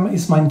lichaam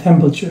is mijn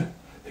tempeltje.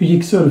 Hur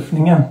gick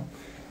surfningen?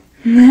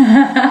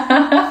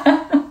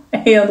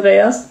 Hey,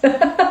 Andreas.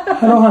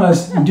 Hello,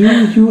 Hannes. Do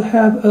you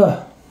have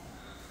a...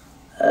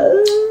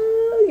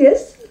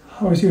 Yes.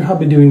 How is your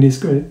hubby doing this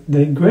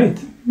day? Great.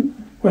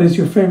 What is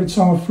your favorite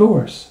song of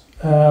Floor's?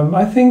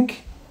 I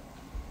think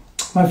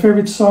my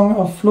favorite song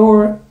of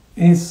Floor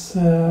is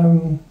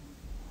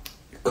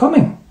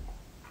Coming.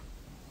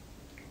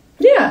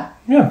 Yeah.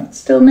 Yeah. I'm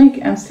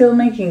still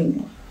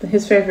making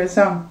his favorite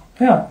song.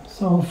 Yeah.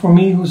 So for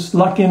me, who's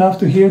lucky enough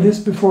to hear this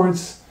before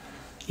it's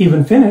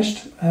even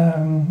finished,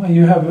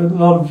 you have a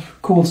lot of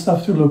cool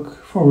stuff to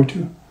look forward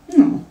to.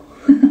 Oh.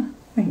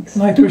 Thanks.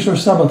 Nightwish or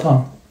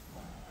Sabaton?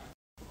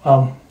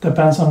 Well,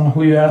 depends on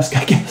who you ask,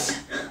 I guess.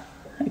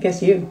 I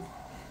guess you.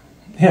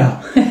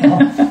 Yeah. Well,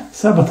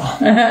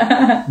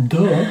 Sabaton.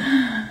 Duh.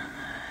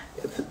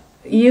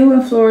 You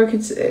and Flora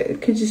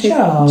could you say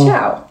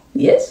ciao?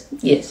 Yes.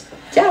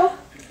 Ciao.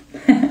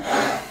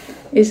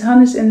 Is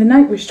Hannes in the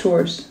Nightwish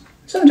tours?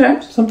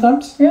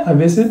 Sometimes. Yeah. I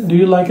visit. Do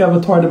you like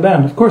Avatar the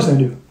band? Of course I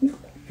do.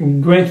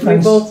 Great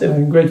friends. We both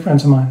do. Great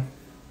friends of mine.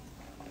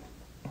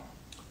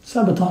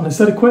 Sabaton, is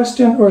that a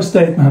question or a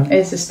statement?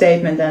 It's a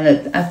statement,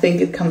 and I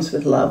think it comes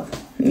with love.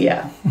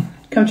 Yeah.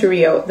 Come to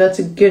Rio. That's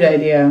a good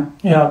idea.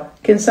 Yeah.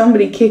 Can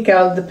somebody kick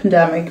out the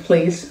pandemic,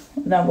 please?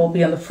 That will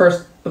be on the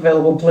first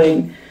available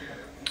plane.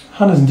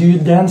 Hannes, do you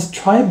dance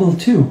tribal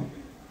too?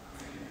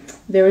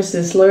 There is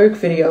this lyric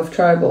video of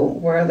Tribal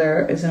where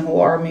there is a whole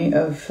army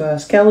of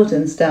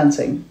skeletons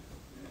dancing.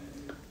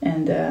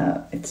 And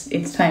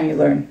it's time you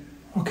learn.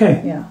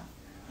 Okay.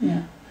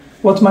 Yeah.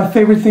 What's my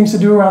favorite things to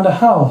do around the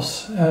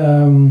house?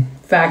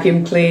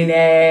 Vacuum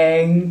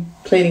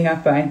cleaning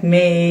up behind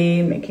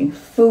me, making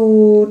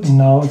food.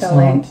 No, it's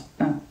not.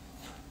 Oh.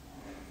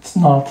 It's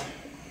not.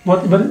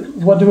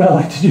 What do I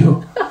like to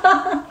do?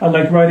 I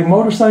like riding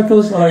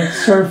motorcycles, I like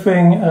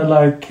surfing, I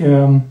like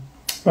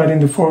riding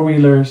the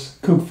four-wheelers,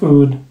 cook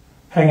food,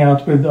 hang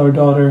out with our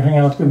daughter, hang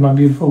out with my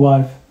beautiful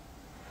wife.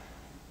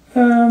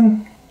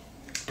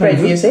 Play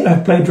music?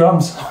 Play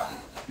drums.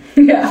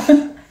 Yeah.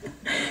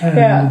 And,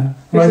 yeah.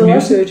 write There's a lot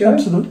music, to enjoy.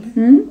 absolutely.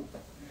 Hmm?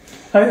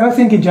 I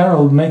think in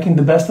general, making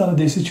the best out of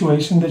this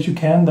situation that you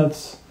can,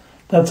 that's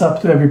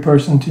up to every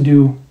person to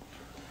do.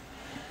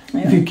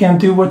 Yeah. If you can't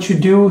do what you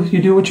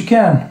do what you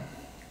can.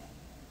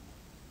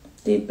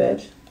 Deep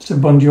bitch. It's a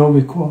Bon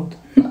Jovi quote.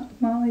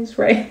 Well, he's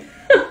right.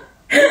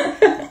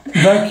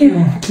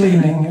 Vacuum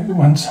cleaning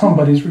when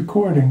somebody's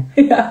recording.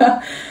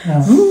 Yeah.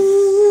 Yeah.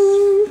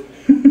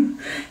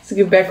 It's a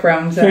good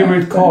background.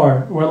 Favorite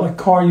car? Well, a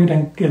car you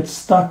don't get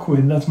stuck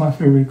with. That's my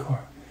favorite car.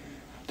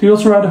 Do you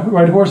also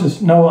ride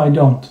horses? No, I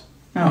don't.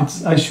 Oh.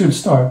 I should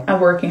start. I'm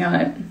working on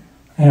it.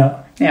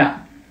 Yeah. Yeah.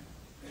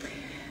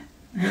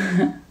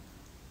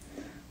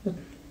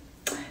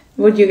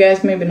 What you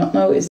guys maybe not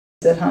know is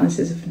that Hannes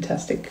is a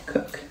fantastic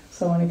cook.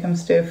 So when it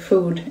comes to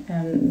food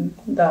and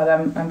that,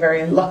 I'm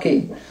very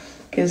lucky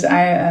because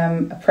I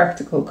am a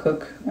practical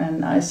cook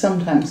and I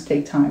sometimes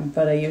take time,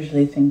 but I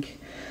usually think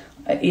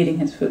eating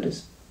his food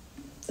is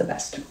the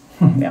best.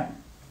 Yeah.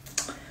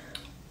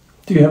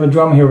 Do you have a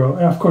drum hero?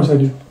 Yeah, of course I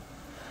do.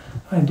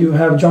 I do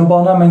have John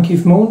Bonham and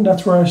Keith Moon.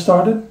 That's where I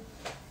started.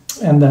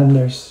 And then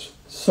there's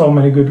so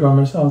many good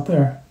drummers out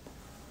there.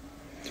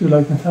 Do you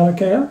like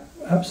Metallica? Yeah,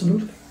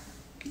 absolutely.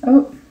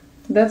 Oh,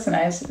 that's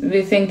nice. Do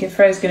you think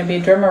Freddy's going to be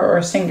a drummer or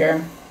a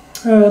singer?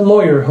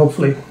 Lawyer,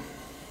 hopefully.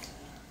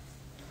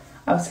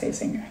 I would say a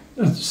singer.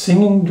 A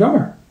singing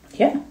drummer.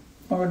 Yeah,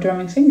 or a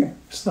drumming singer.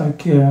 It's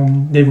like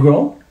Dave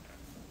Grohl.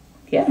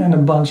 Yeah. And a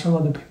bunch of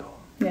other people.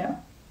 Yeah.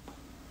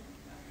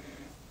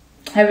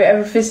 Have you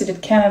ever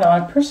visited Canada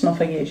on a personal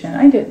vacation?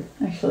 I did,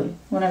 actually,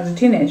 when I was a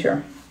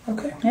teenager.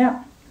 Okay.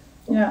 Yeah.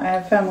 Yeah, I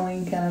have family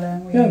in Canada.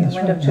 We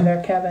went up to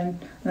their cabin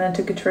and then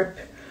took a trip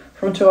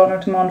from Toronto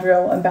to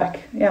Montreal and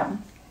back. Yeah,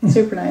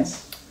 super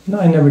nice. No,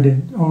 I never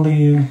did.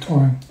 Only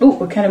touring. Oh,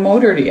 what kind of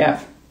motor do you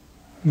have?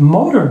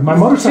 Motor? My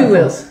motorcycle? 2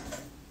 wheels.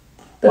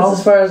 That's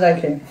as far as I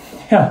came.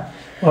 Yeah.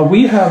 Well,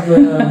 we have,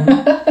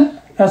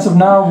 as of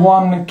now,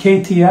 one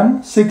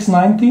KTM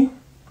 690.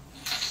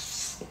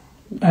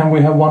 And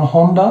we have one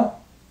Honda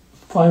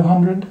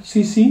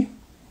 500cc.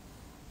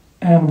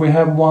 And we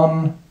have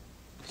one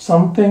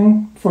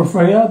something for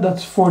Freya,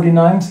 that's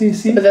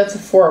 49cc. But that's a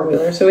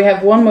 4-wheeler. So we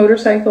have one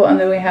motorcycle and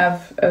then we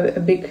have a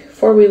big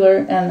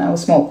 4-wheeler and a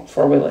small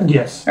 4-wheeler.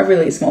 Yes. A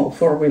really small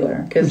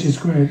 4-wheeler. Which is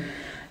great.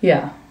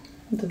 Yeah.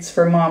 That's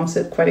for moms.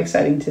 It's quite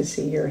exciting to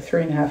see your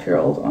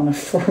 3.5-year-old on a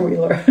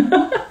 4-wheeler.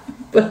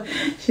 But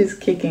she's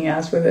kicking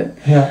ass with it.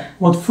 Yeah.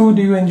 What food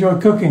do you enjoy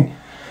cooking?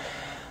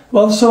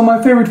 Well, so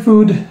my favorite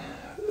food,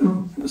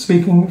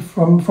 speaking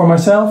for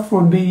myself,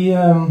 would be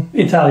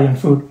Italian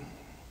food.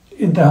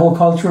 The whole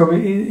culture of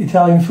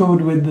Italian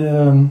food with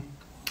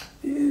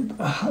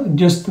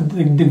just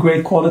the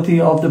great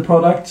quality of the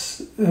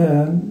products,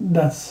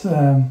 that's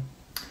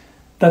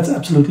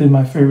absolutely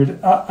my favorite.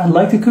 I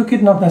like to cook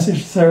it, not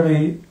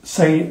necessarily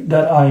say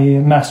that I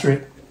master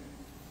it,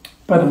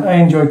 but I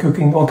enjoy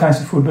cooking all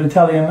kinds of food, but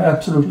Italian,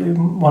 absolutely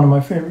one of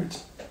my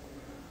favorites.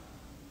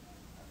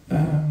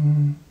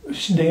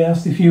 They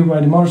asked if you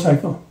ride a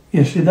motorcycle.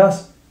 Yes, she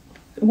does.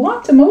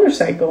 What? A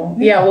motorcycle?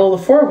 Yeah, well,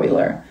 the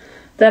 4-wheeler.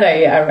 That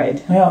I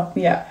ride. Yeah.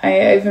 Yeah,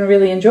 I even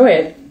really enjoy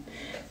it.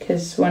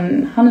 Because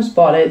when Hannes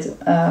bought it,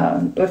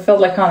 it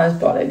felt like Hannes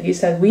bought it. He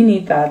said, we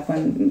need that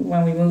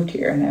when we moved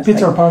here. And I was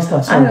Pizza like, or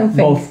pasta? Sorry, I don't think...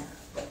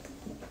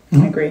 both.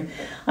 I agree.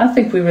 I don't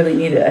think we really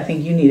need it. I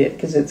think you need it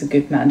because it's a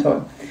good man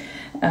toy.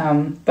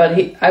 But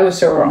I was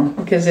so wrong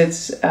because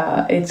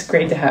it's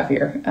great to have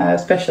here.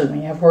 Especially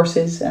when you have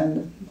horses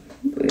and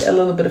a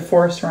little bit of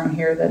forest around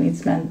here that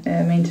needs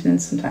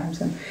maintenance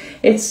sometimes. And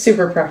it's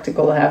super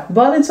practical to have.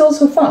 But it's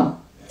also fun.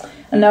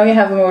 And now you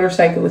have a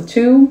motorcycle with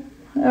 2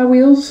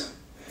 wheels.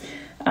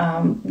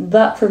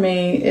 That for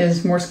me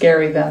is more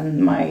scary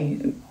than my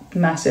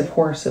massive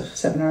horse of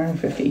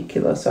 750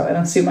 kilos. So I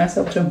don't see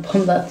myself jump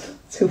on that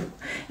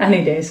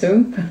any day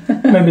soon.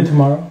 Maybe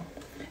tomorrow.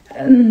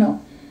 No.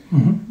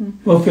 Mm-hmm.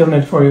 We'll film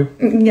it for you.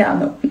 Yeah,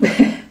 no.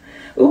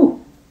 Ooh.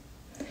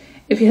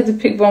 If you had to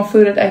pick one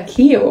food at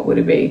IKEA, what would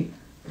it be?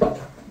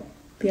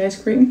 The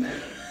ice cream?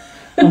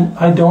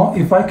 I don't.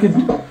 If I could,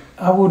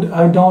 I would.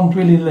 I don't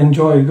really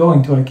enjoy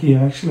going to IKEA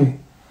actually.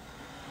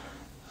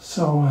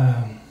 So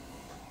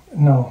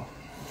no,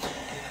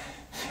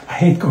 I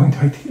hate going to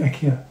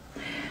IKEA.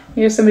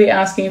 Here's somebody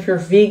asking if you're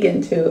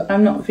vegan too.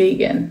 I'm not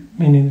vegan.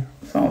 Me neither.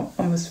 So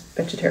I was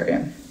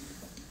vegetarian.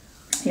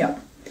 Yeah.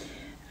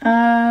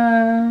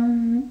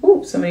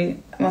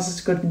 Somebody wants us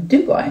to go to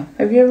Dubai.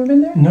 Have you ever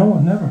been there? No,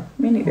 never.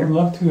 Me neither. I'd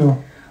love to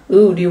go.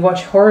 Ooh, do you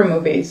watch horror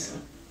movies?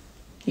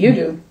 You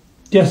do.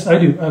 Yes, I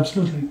do.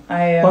 Absolutely.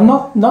 Well,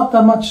 not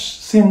that much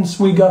since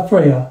we got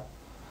Freya,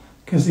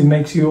 because it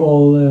makes you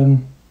all.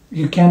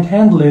 You can't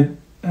handle it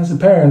as a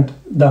parent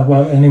that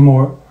well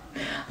anymore.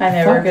 I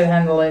never could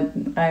handle it.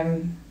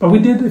 But we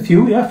did a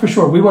few, yeah, for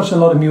sure. We watched a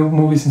lot of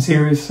movies and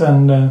series,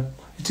 and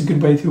it's a good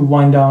way to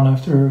wind down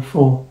after a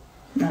full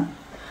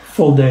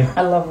day.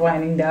 I love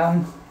winding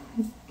down.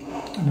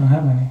 I don't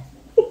have any.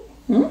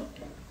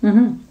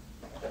 Mm-hmm.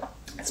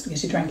 That's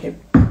because you drank it.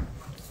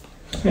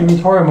 Favorite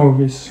horror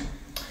movies?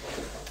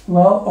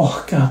 Well,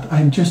 oh god,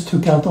 I just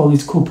took out all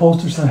these cool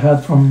posters I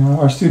had from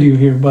our studio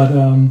here, but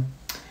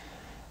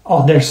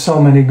Oh, there's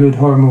so many good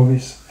horror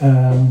movies.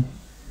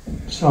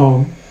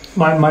 So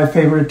my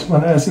favorite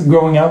when as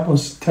growing up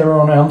was Terror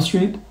on Elm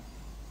Street,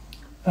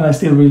 and I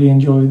still really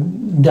enjoy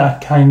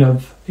that kind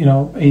of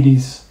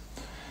 80s,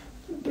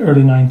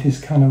 early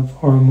 90s kind of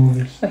horror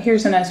movies. Well,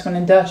 here's a nice one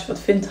in Dutch. Wat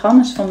vindt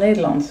Hannes van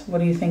Nederland? What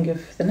do you think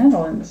of the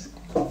Netherlands?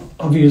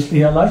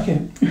 Obviously, I like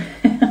it.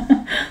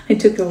 He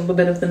took a little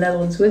bit of the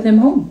Netherlands with him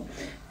home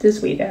to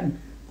Sweden.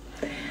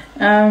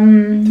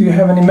 Do you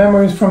have any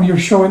memories from your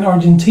show in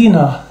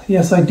Argentina?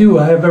 Yes, I do.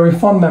 I have very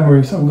fond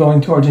memories of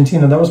going to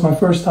Argentina. That was my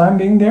first time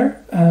being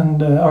there,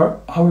 and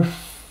our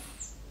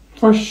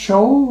first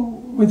show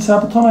with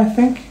Sabaton, I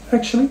think,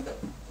 actually.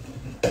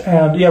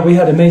 And yeah, we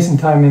had amazing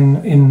time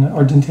in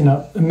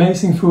Argentina.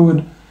 Amazing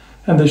food,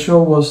 and the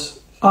show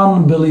was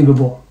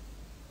unbelievable.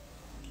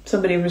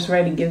 Somebody was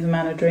ready to give the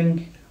man a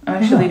drink.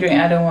 I'm actually drinking.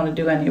 I don't want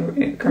to do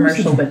any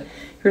commercial, but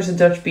here's a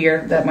Dutch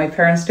beer that my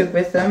parents took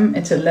with them.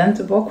 It's a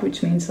Lentebok,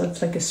 which means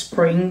it's like a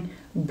spring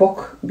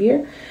bok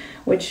beer,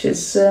 which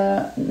is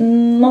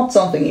not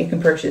something you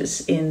can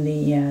purchase in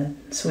the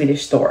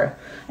Swedish store.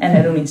 And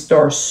I don't mean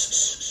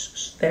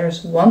stores.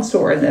 There's one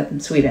store in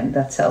Sweden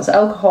that sells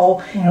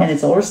alcohol, and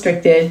it's all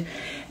restricted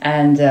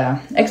and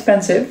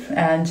expensive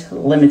and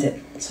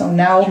limited. So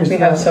now we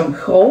have some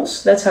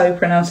Grols. That's how you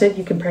pronounce it.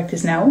 You can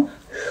practice now.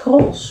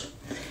 Grols.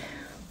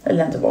 A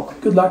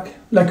Lentebok. Good luck.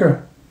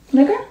 Lekker.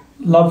 Lekker?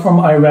 Love from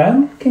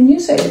Iran. Can you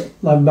say it?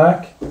 Love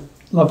back.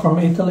 Love from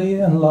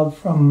Italy and love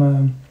from...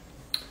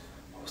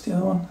 what was the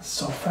other one?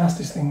 So fast,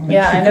 this thing.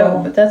 Yeah, I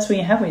know, but that's when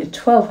you have with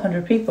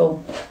 1,200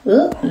 people.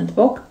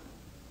 Lentebok.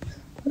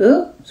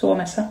 Så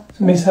messa.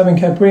 Miss having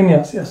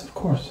caipirinhas, yes, of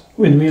course.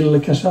 With real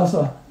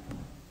cachaça.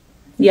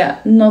 Yeah,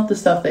 not the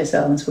stuff they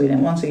sell in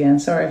Sweden. Once again,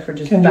 sorry for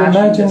just Can you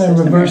imagine a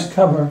reverse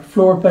cover?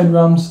 Floor played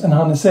drums and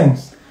Hannes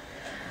sings.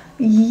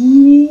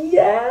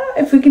 Yeah,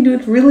 if we can do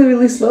it really,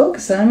 really slow,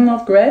 because I'm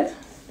not great.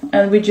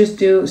 And we just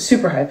do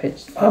super high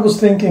pitched. I was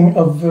thinking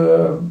of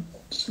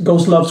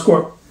Ghost Love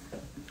Score.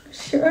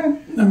 Sure.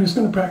 I'm just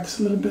going to practice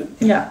a little bit.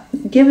 Yeah,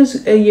 give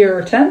us a year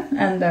or 10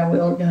 and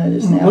we're going to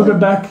just nail We'll be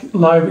back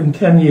live in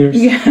 10 years.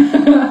 Yeah.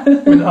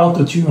 With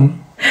autotune.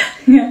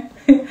 Yeah.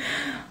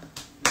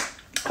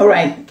 All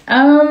right.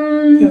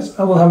 Yes,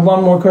 I will have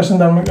one more question,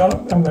 then I'm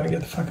going to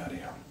get the fuck out of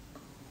here.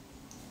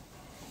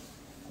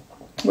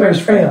 Where's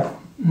Freya?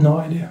 No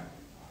idea.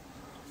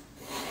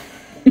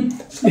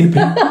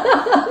 Sleeping.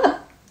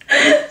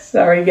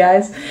 Sorry,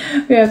 guys.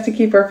 We have to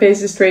keep our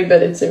faces straight,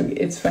 but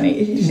it's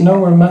funny. You know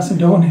where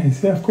Macedonia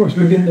is? Yeah, of course.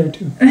 We've been there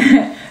too.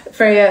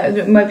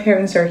 Freya, my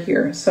parents are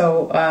here,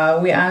 so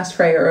we asked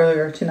Freya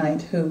earlier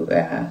tonight who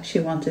she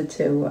wanted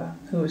to,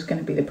 who was going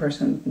to be the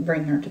person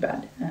bringing her to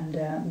bed, and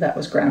that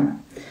was Grandma.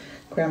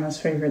 Grandma's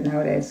favorite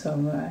nowadays,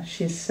 so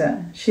she's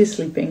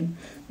sleeping.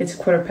 It's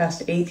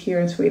 8:15 here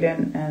in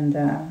Sweden, and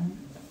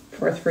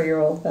for a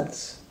 3-year-old,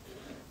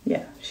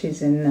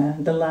 she's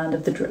in the land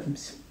of the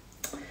dreams.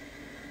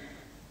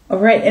 All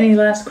right, any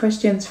last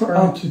questions for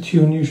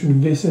autotune? You should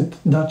visit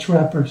Dutch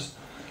rappers.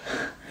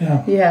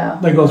 Yeah. Yeah.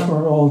 That goes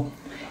for all.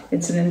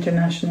 It's an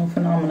international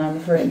phenomenon, I'm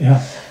afraid.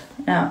 Yeah.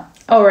 Yeah.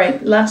 All right,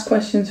 last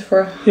questions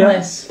for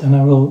Hannes. Then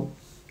I will.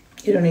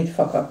 You don't need to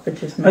fuck up, but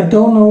just. I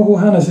don't know who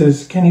Hannes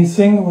is. Can he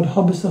sing? What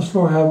hobbies does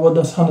Flora have? What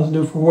does Hannes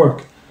do for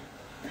work?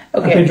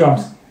 Okay. I play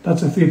drums.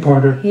 That's a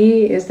 3-parter.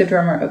 He is the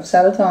drummer of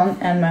Sabaton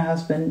and my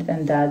husband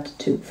and dad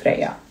to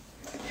Freya.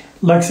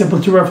 Like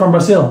Sepultura from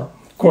Brazil,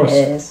 of course.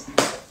 Yes.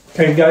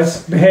 Okay,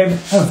 guys, behave,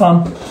 have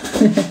fun.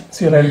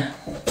 See you later.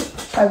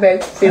 Bye,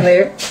 babe. See you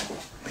later.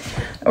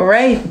 All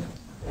right.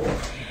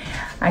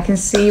 I can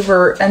see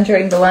we're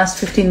entering the last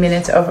 15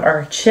 minutes of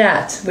our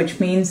chat, which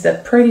means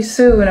that pretty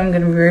soon I'm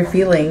going to be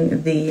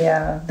revealing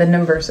the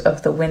numbers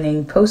of the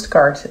winning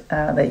postcard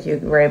that you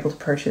were able to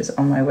purchase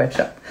on my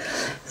webshop.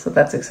 So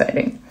that's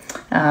exciting.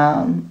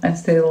 I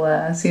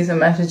still see some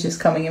messages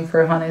coming in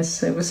for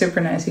Hannes. It was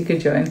super nice he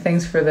could join.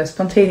 Thanks for the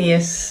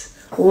spontaneous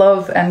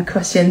love and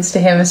questions to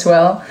him as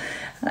well.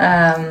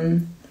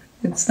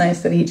 It's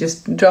nice that he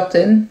just dropped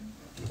in.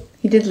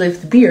 He did leave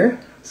the beer,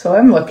 so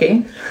I'm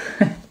lucky.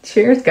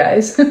 Cheers,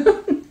 guys. I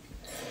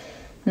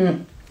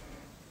know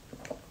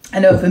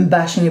I've been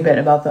bashing a bit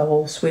about the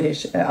whole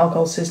Swedish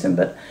alcohol system,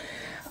 but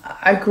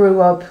I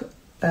grew up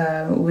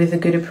with a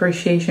good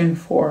appreciation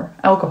for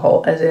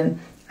alcohol, as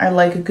in I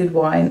like a good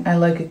wine, I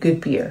like a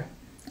good beer.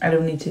 I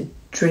don't need to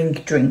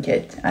drink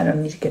it. I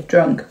don't need to get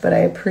drunk, but I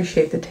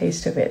appreciate the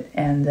taste of it.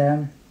 And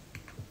that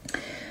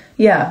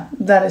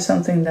is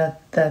something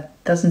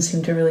that doesn't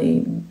seem to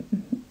really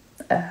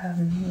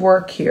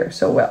work here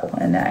so well.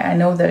 And I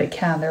know that it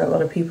can. There are a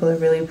lot of people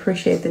that really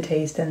appreciate the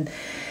taste and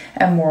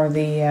more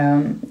the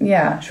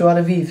joie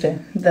de vivre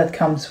that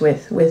comes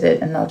with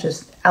it, and not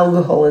just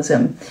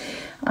alcoholism.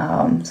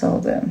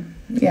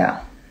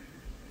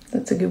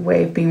 That's a good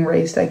way of being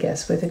raised, I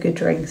guess, with a good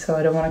drink. So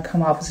I don't want to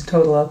come off as a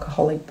total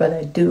alcoholic, but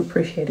I do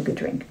appreciate a good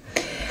drink.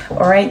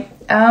 All right.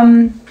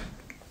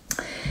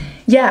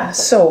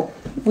 So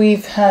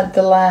we've had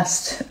the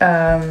last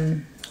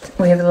 10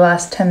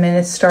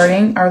 minutes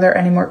starting. Are there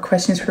any more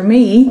questions for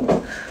me?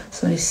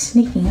 Somebody's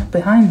sneaking up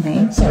behind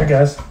me. Sorry,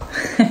 guys.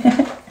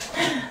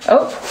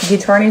 Oh,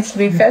 guitar needs to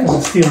be fed.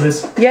 Steal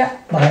this. Yeah,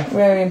 Bye.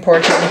 very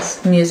important.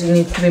 Music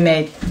needs to be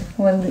made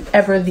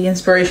whenever the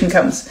inspiration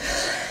comes.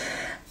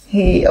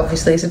 He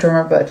obviously is a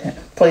drummer, but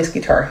plays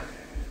guitar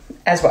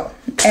as well.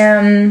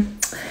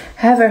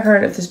 Have I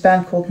heard of this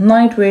band called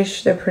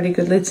Nightwish? They're pretty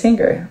good lead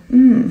singer.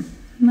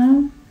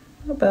 No,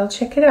 but I'll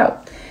check it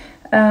out.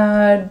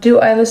 Do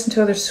I listen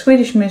to other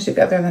Swedish music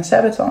other than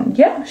Sabaton?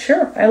 Yeah,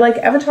 sure. I like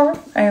Avatar.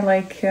 I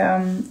like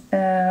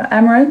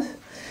Amaranth.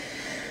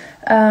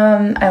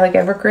 I like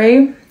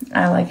Evergrey.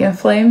 I like In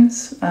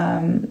Flames.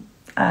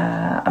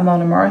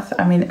 Amon Amarth.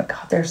 I mean,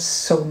 God, there's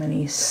so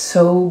many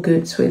so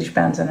good Swedish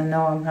bands, and I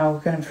know I'm now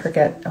going to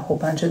forget a whole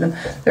bunch of them.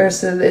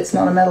 It's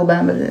not a metal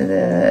band, but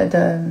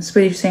the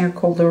Swedish singer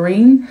called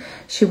Loreen.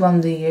 She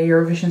won the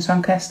Eurovision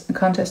Song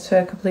Contest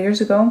a couple of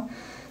years ago.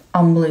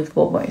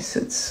 Unbelievable voice.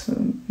 It's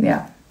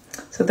yeah.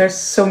 So there's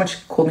so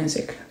much cool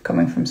music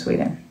coming from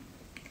Sweden.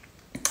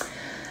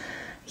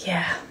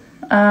 Yeah.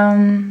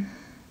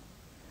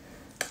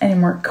 Any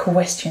more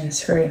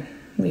questions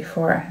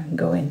before I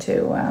go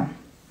into?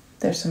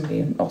 There's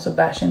somebody also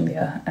bashing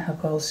the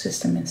alcohol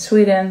system in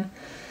Sweden.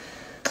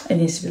 It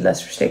needs to be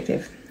less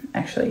restrictive.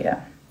 Actually, yeah.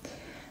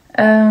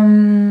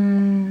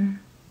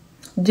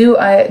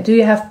 Do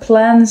you have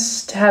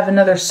plans to have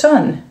another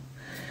son?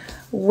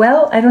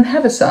 Well, I don't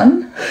have a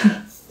son,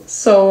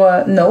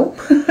 so no.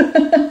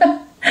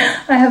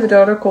 I have a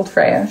daughter called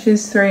Freya.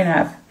 She's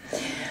 3.5.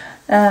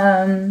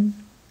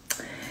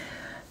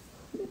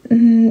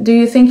 Do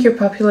you think your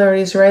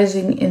popularity is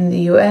rising in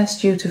the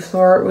US due to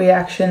floor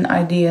reaction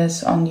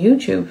ideas on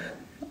YouTube?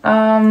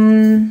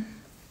 I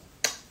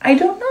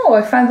don't know.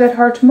 I find that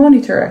hard to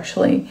monitor,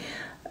 actually.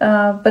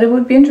 But it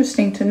would be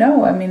interesting to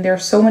know. I mean, there are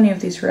so many of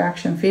these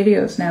reaction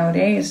videos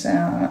nowadays.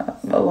 A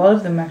lot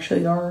of them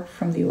actually are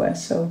from the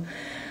US. So,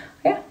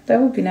 yeah, that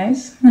would be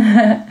nice.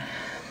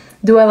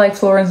 Do I like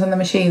Florence and the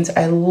Machines?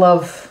 I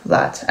love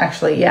that,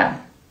 actually, yeah.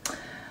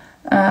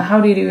 How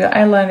do you do your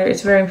eyeliner?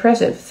 It's very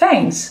impressive.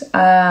 Thanks.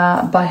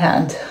 By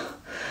hand.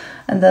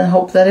 And then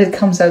hope that it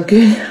comes out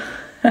good.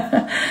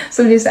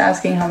 Somebody's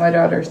asking how my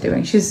daughter's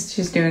doing.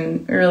 She's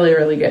doing really,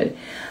 really good.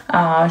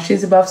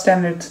 She's above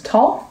standard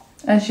tall,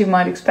 as you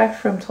might expect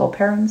from tall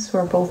parents who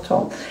are both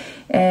tall.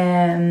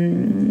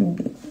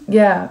 And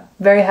yeah,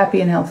 very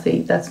happy and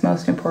healthy. That's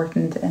most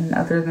important. And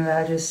other than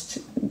that, just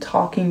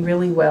talking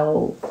really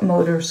well,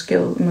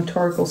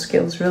 motorical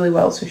skills really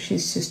well. So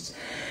she's just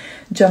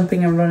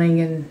jumping and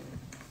running and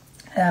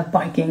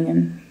biking,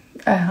 and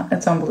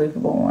it's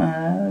unbelievable.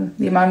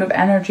 The amount of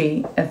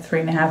energy a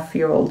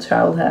 3.5-year-old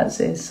child has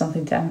is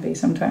something to envy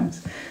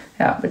sometimes.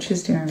 Yeah, but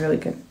she's doing really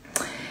good.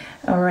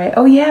 All right.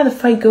 Oh yeah, the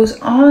fight goes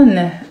on.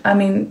 I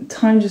mean,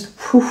 time just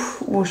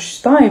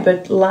whooshed by.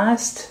 But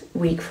last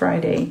week,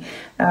 Friday,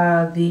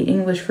 the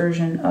English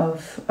version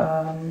of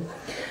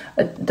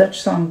a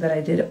Dutch song that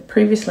I did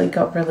previously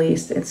got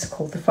released. It's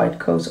called "The Fight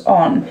Goes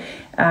On,"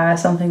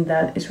 something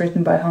that is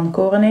written by Han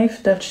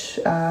Koreneef, Dutch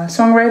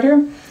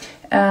songwriter,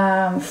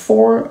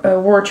 for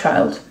War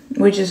Child,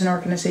 which is an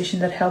organization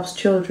that helps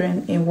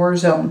children in war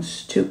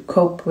zones to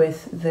cope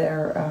with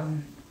their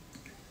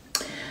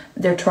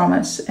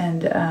traumas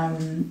and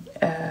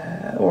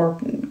or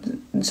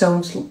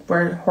zones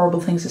where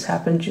horrible things has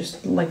happened,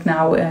 just like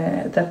now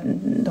that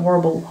the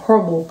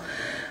horrible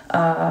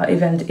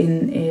event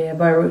in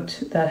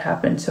Beirut that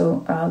happened.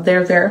 So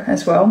they're there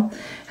as well,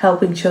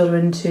 helping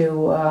children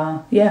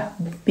to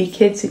be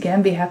kids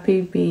again, be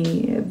happy,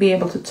 be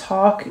able to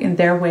talk in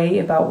their way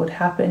about what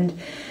happened.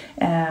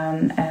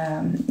 And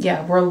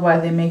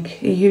worldwide they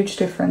make a huge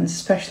difference,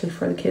 especially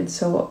for the kids.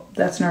 So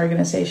that's an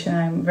organization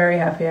I'm very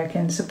happy I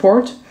can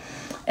support.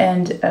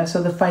 And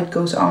so the fight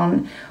goes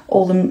on.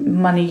 All the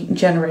money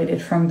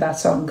generated from that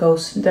song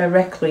goes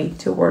directly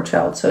to War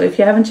Child. So if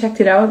you haven't checked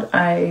it out,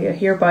 I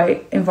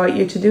hereby invite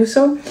you to do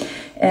so.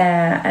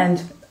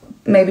 And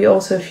maybe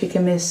also, if you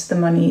can miss the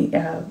money,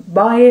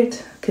 buy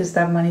it, because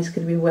that money is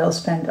going to be well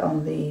spent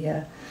on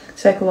the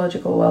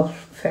psychological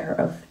welfare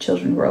of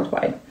children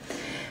worldwide.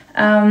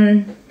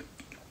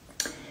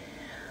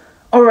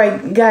 All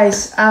right,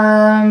 guys.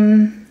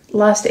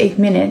 Last 8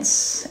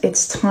 minutes.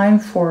 It's time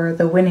for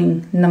the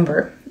winning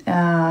number.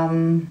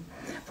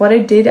 What I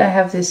did, I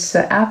have this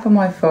app on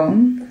my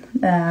phone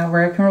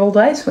where I can roll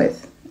dice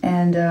with,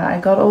 and I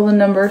got all the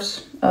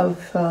numbers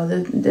of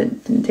the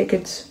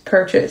tickets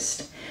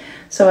purchased.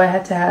 So I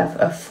had to have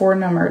a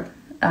 4-numbered,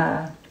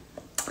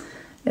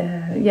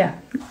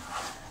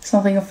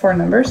 something of 4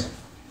 numbers,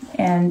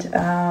 and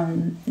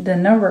the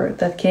number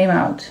that came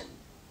out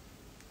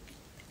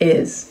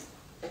is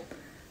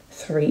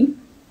 3,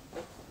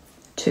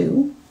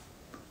 2,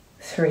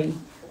 3,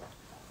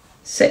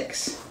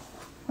 6.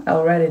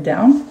 I'll write it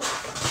down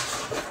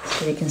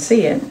so you can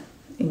see it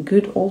in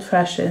good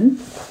old-fashioned.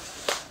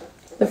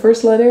 The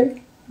first letter,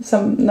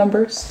 some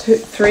numbers,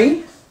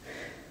 3,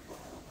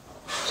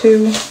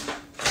 2,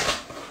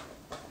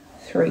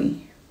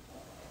 3,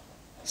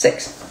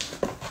 6.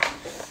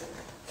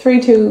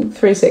 3, 2,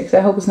 3, 6. I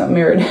hope it's not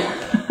mirrored.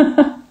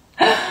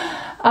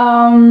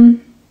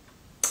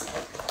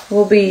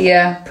 we'll be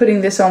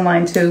putting this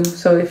online too.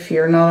 So if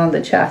you're not on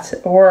the chat,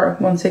 or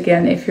once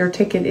again, if your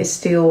ticket is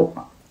still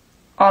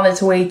on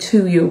its way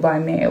to you by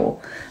mail,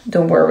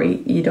 don't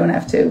worry. You don't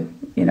have to,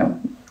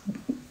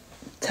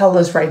 tell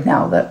us right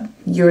now that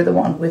you're the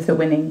one with the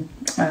winning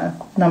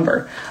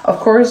number. Of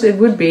course, it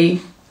would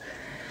be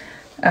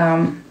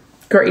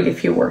great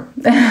if you were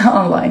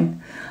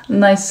online.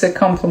 Nice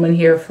compliment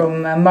here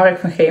from Mark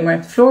van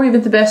Gemer. Floor, je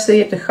bent de beste. Je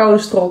hebt de gouden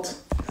strot.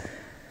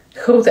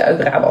 Grote uit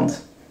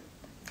Brabant.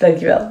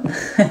 Dankjewel.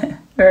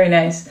 Very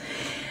nice.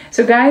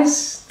 So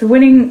guys, the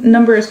winning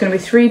number is going to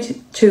be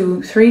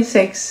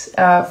 3236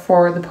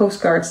 for the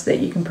postcards that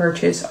you can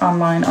purchase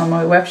online on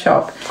my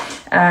webshop.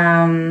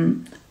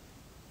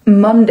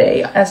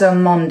 Monday,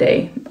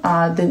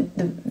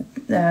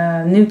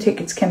 the new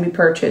tickets can be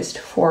purchased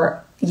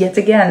for yet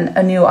again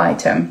a new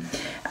item.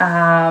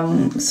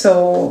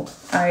 So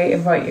I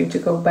invite you to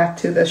go back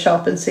to the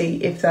shop and see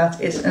if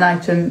that is an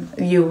item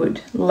you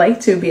would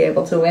like to be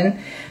able to win,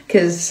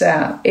 because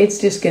it's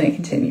just going to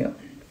continue.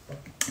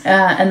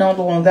 And not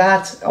only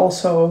that,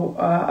 also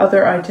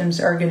other items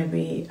are going to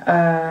be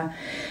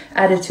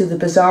added to the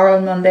bazaar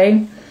on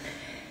Monday.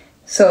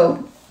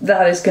 So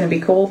that is going to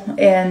be cool.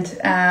 And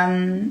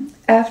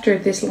after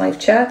this live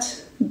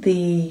chat,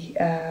 the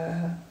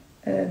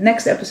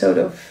next episode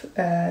of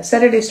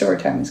Saturday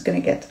Storytime is going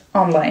to get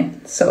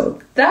online. So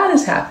that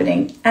is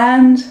happening.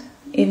 And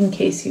in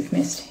case you've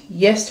missed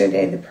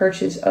yesterday, the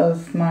purchase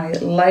of my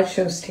live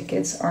shows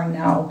tickets are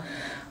now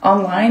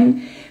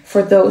online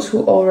for those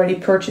who already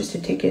purchased a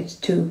ticket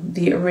to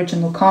the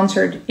original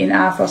concert in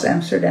AFAS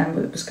Amsterdam,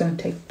 that was going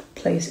to take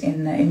place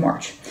in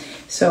March.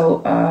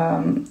 So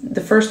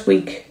the first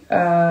week,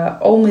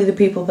 only the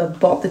people that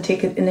bought the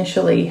ticket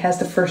initially has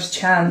the first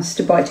chance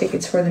to buy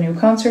tickets for the new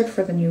concert,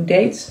 for the new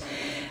dates,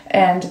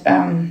 and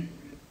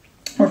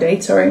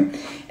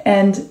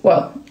And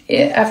well,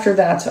 after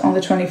that, on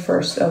the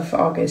 21st of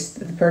August,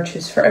 the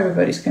purchase for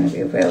everybody is going to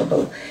be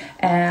available.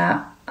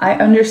 I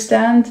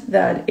understand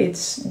that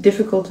it's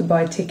difficult to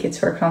buy tickets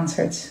for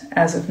concerts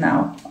as of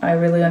now. I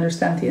really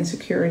understand the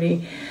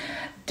insecurity.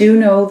 Do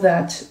know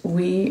that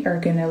we are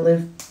going to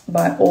live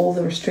by all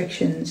the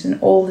restrictions and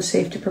all the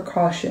safety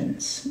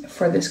precautions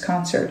for this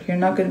concert. You're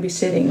not going to be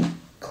sitting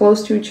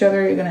close to each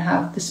other. You're going to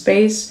have the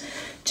space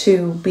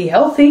to be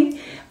healthy,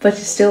 but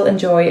to still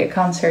enjoy a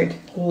concert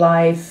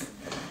live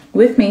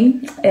with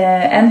me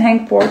and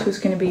Henk Poort, who's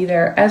going to be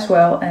there as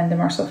well, and the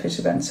Marcel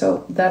Visser Band.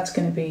 So that's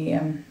going to be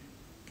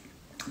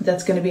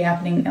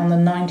happening on the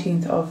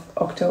 19th of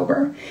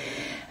October.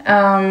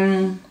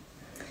 I'm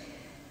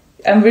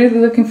really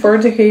looking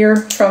forward to hear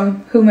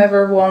from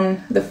whomever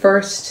won the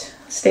first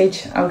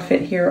stage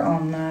outfit here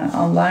on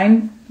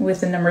online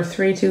with the number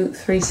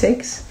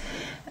 3236.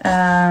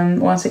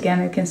 Once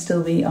again, it can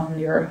still be on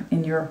your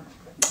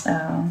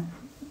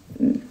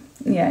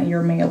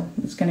mail.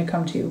 It's going to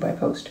come to you by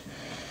post.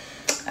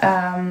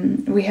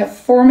 We have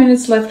 4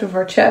 minutes left of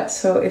our chat,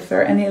 so if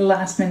there are any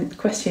last minute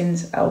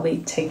questions, I'll be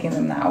taking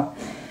them now.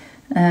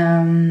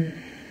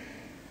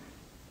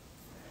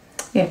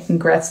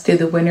 Congrats to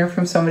the winner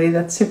from somebody.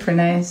 That's super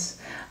nice.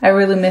 I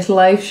really miss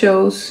live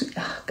shows.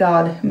 Oh,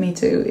 God, me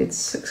too.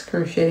 It's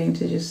excruciating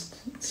to just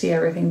see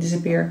everything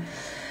disappear.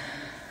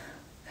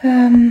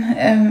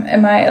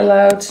 Am I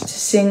allowed to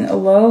sing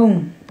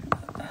along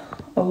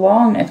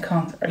at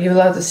concerts? Are you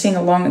allowed to sing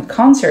along at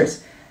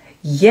concerts?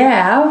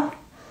 Yeah,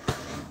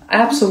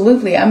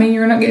 absolutely. I mean,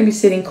 you're not going to be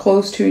sitting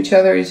close to each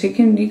other, so you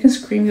can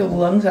scream your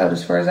lungs out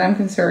as far as I'm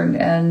concerned,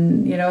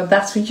 and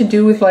that's what you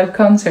do with live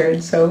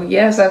concerts. So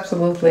yes,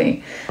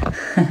 absolutely.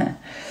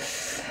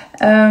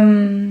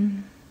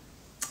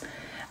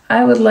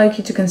 I would like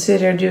you to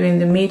consider doing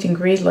the meet and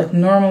greet like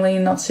normally,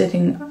 not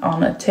sitting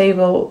on a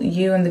table.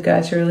 You and the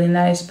guys are really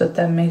nice, but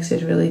that makes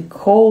it really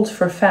cold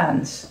for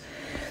fans.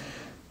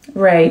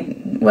 Right.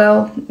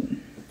 Well,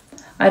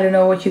 I don't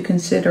know what you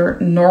consider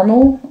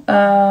normal,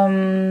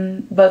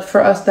 but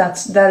for us,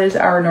 that is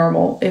our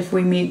normal. If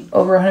we meet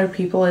over 100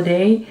 people a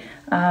day,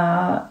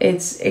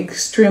 it's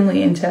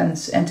extremely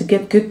intense. And to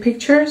get good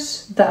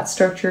pictures, that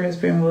structure has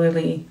been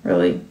really,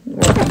 really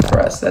working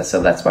for us.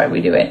 That's why we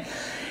do it.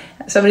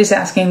 Somebody's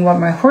asking what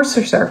my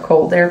horses are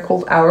called. They're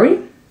called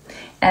Auri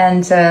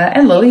and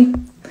Lily.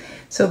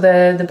 So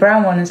the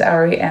brown one is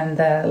Auri, and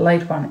the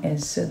light one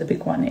is the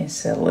big one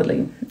is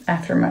Lily,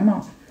 after my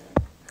mom.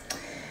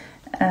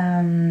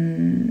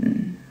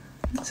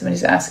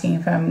 Somebody's asking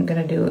if I'm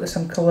gonna do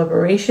some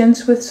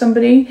collaborations with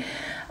somebody.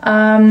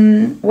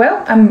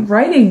 Well, I'm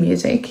writing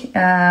music,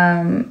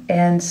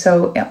 and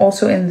so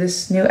also in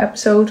this new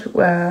episode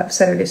of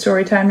Saturday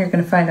Storytime, you're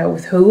going to find out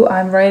with who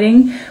I'm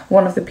writing.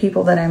 One of the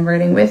people that I'm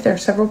writing with, there are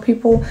several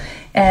people,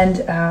 and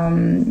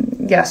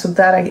so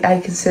that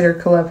I consider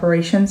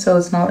collaboration. So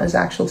it's not as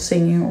actual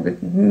singing or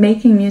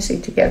making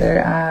music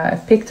together. I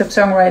picked up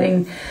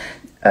songwriting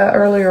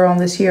earlier on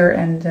this year,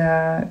 and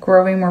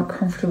growing more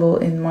comfortable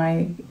in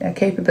my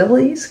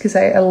capabilities, because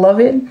I love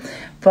it.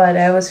 But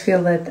I always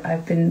feel that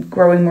I've been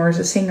growing more as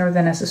a singer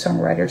than as a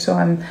songwriter. So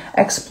I'm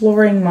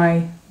exploring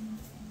my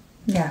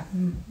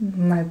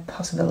my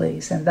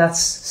possibilities, and that's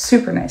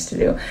super nice to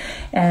do.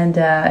 And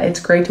it's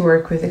great to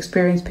work with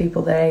experienced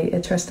people that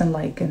I trust and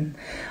like, and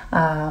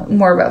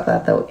more about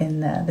that though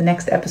in the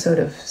next episode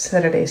of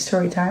Saturday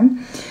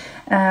Storytime.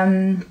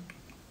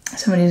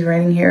 Somebody's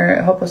writing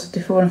here, hoppas att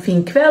du får en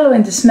fin kväll och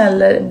inte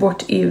smälter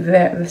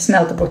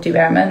bort i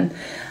värmen.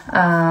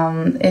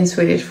 In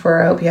Swedish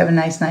for I hope you have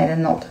a nice night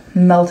and not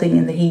melting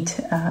in the heat.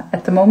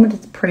 At the moment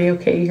it's pretty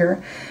okay here.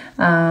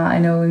 I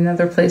know in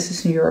other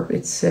places in Europe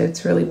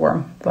it's really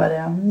warm, but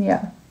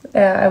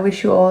I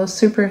wish you all a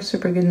super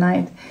good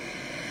night,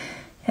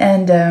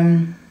 and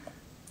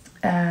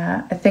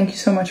I thank you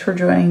so much for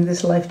joining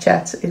this live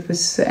chat. It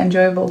was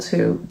enjoyable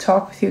to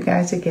talk with you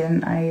guys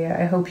again.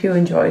 I hope you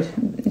enjoyed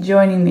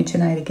joining me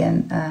tonight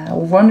again.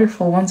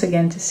 Wonderful once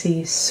again to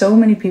see so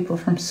many people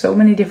from so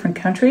many different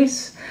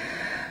countries.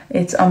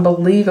 It's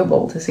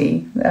unbelievable to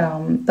see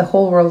the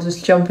whole world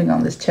just jumping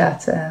on this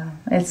chat.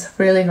 It's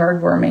really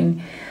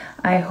heartwarming.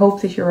 I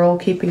hope that you're all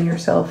keeping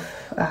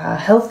yourself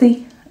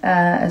healthy,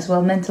 as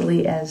well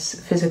mentally as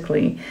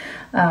physically.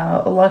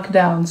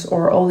 Lockdowns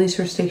or all these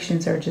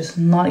restrictions are just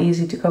not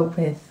easy to cope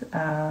with.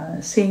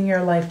 Seeing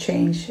your life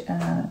change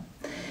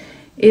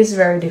is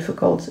very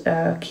difficult.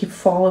 Keep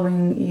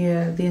following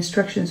the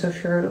instructions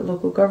of your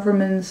local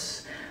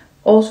governments.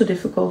 Also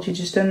difficult. You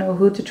just don't know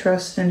who to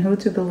trust and who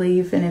to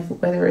believe, and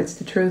whether it's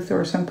the truth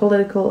or some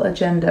political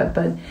agenda.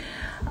 But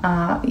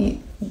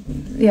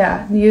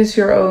use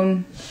your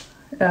own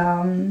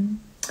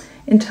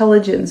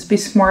intelligence. Be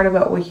smart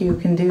about what you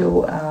can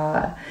do.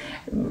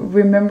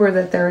 Remember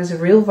that there is a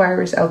real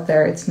virus out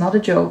there. It's not a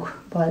joke,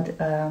 but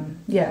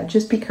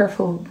just be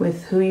careful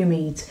with who you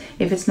meet.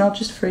 If it's not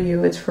just for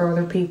you, it's for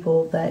other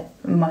people that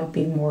might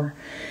be more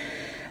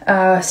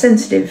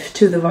sensitive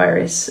to the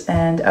virus.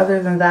 And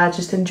other than that,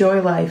 just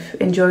enjoy life,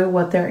 enjoy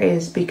what there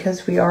is,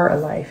 because we are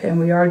alive and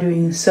we are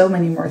doing so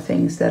many more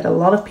things that a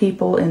lot of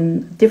people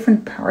in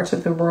different parts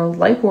of the world,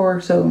 like war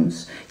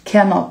zones,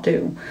 cannot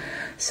do.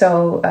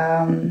 So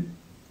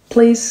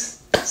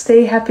please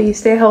stay happy,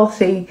 stay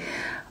healthy.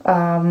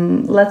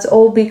 Let's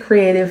all be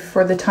creative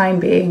for the time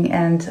being,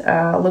 and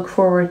look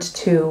forward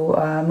to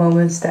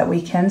moments that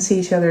we can see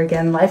each other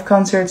again. Live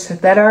concerts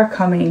that are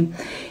coming.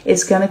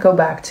 It's gonna go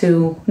back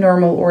to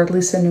normal, or at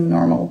least a new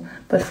normal.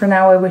 But for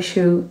now, I wish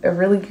you a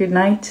really good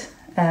night,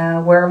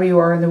 wherever you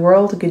are in the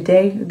world. A good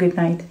day, a good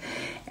night.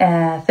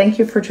 Thank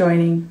you for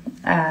joining.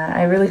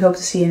 I really hope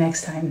to see you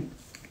next time.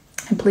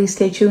 And please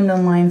stay tuned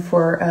online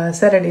for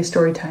Saturday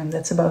Storytime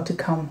that's about to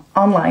come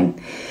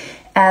online.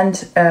 And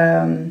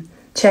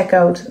check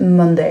out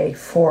Monday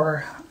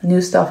for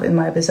new stuff in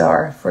my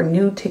bazaar, for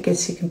new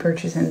tickets you can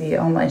purchase in the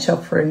online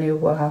shop for a new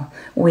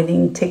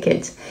winning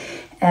ticket.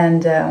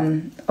 And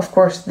of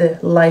course the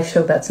live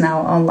show that's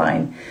now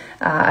online.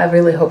 I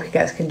really hope you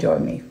guys can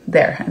join me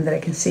there, and that I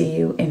can see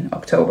you in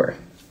October.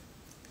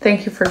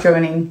 Thank you for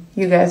joining.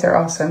 You guys are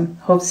awesome.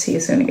 Hope to see you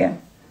soon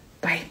again.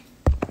 Bye.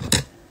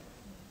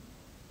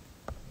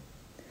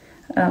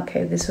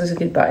 Okay, this was a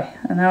goodbye.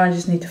 And now I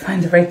just need to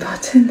find the right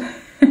button.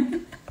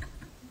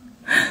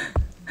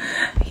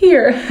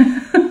 Here.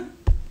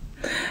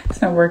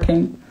 It's not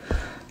working.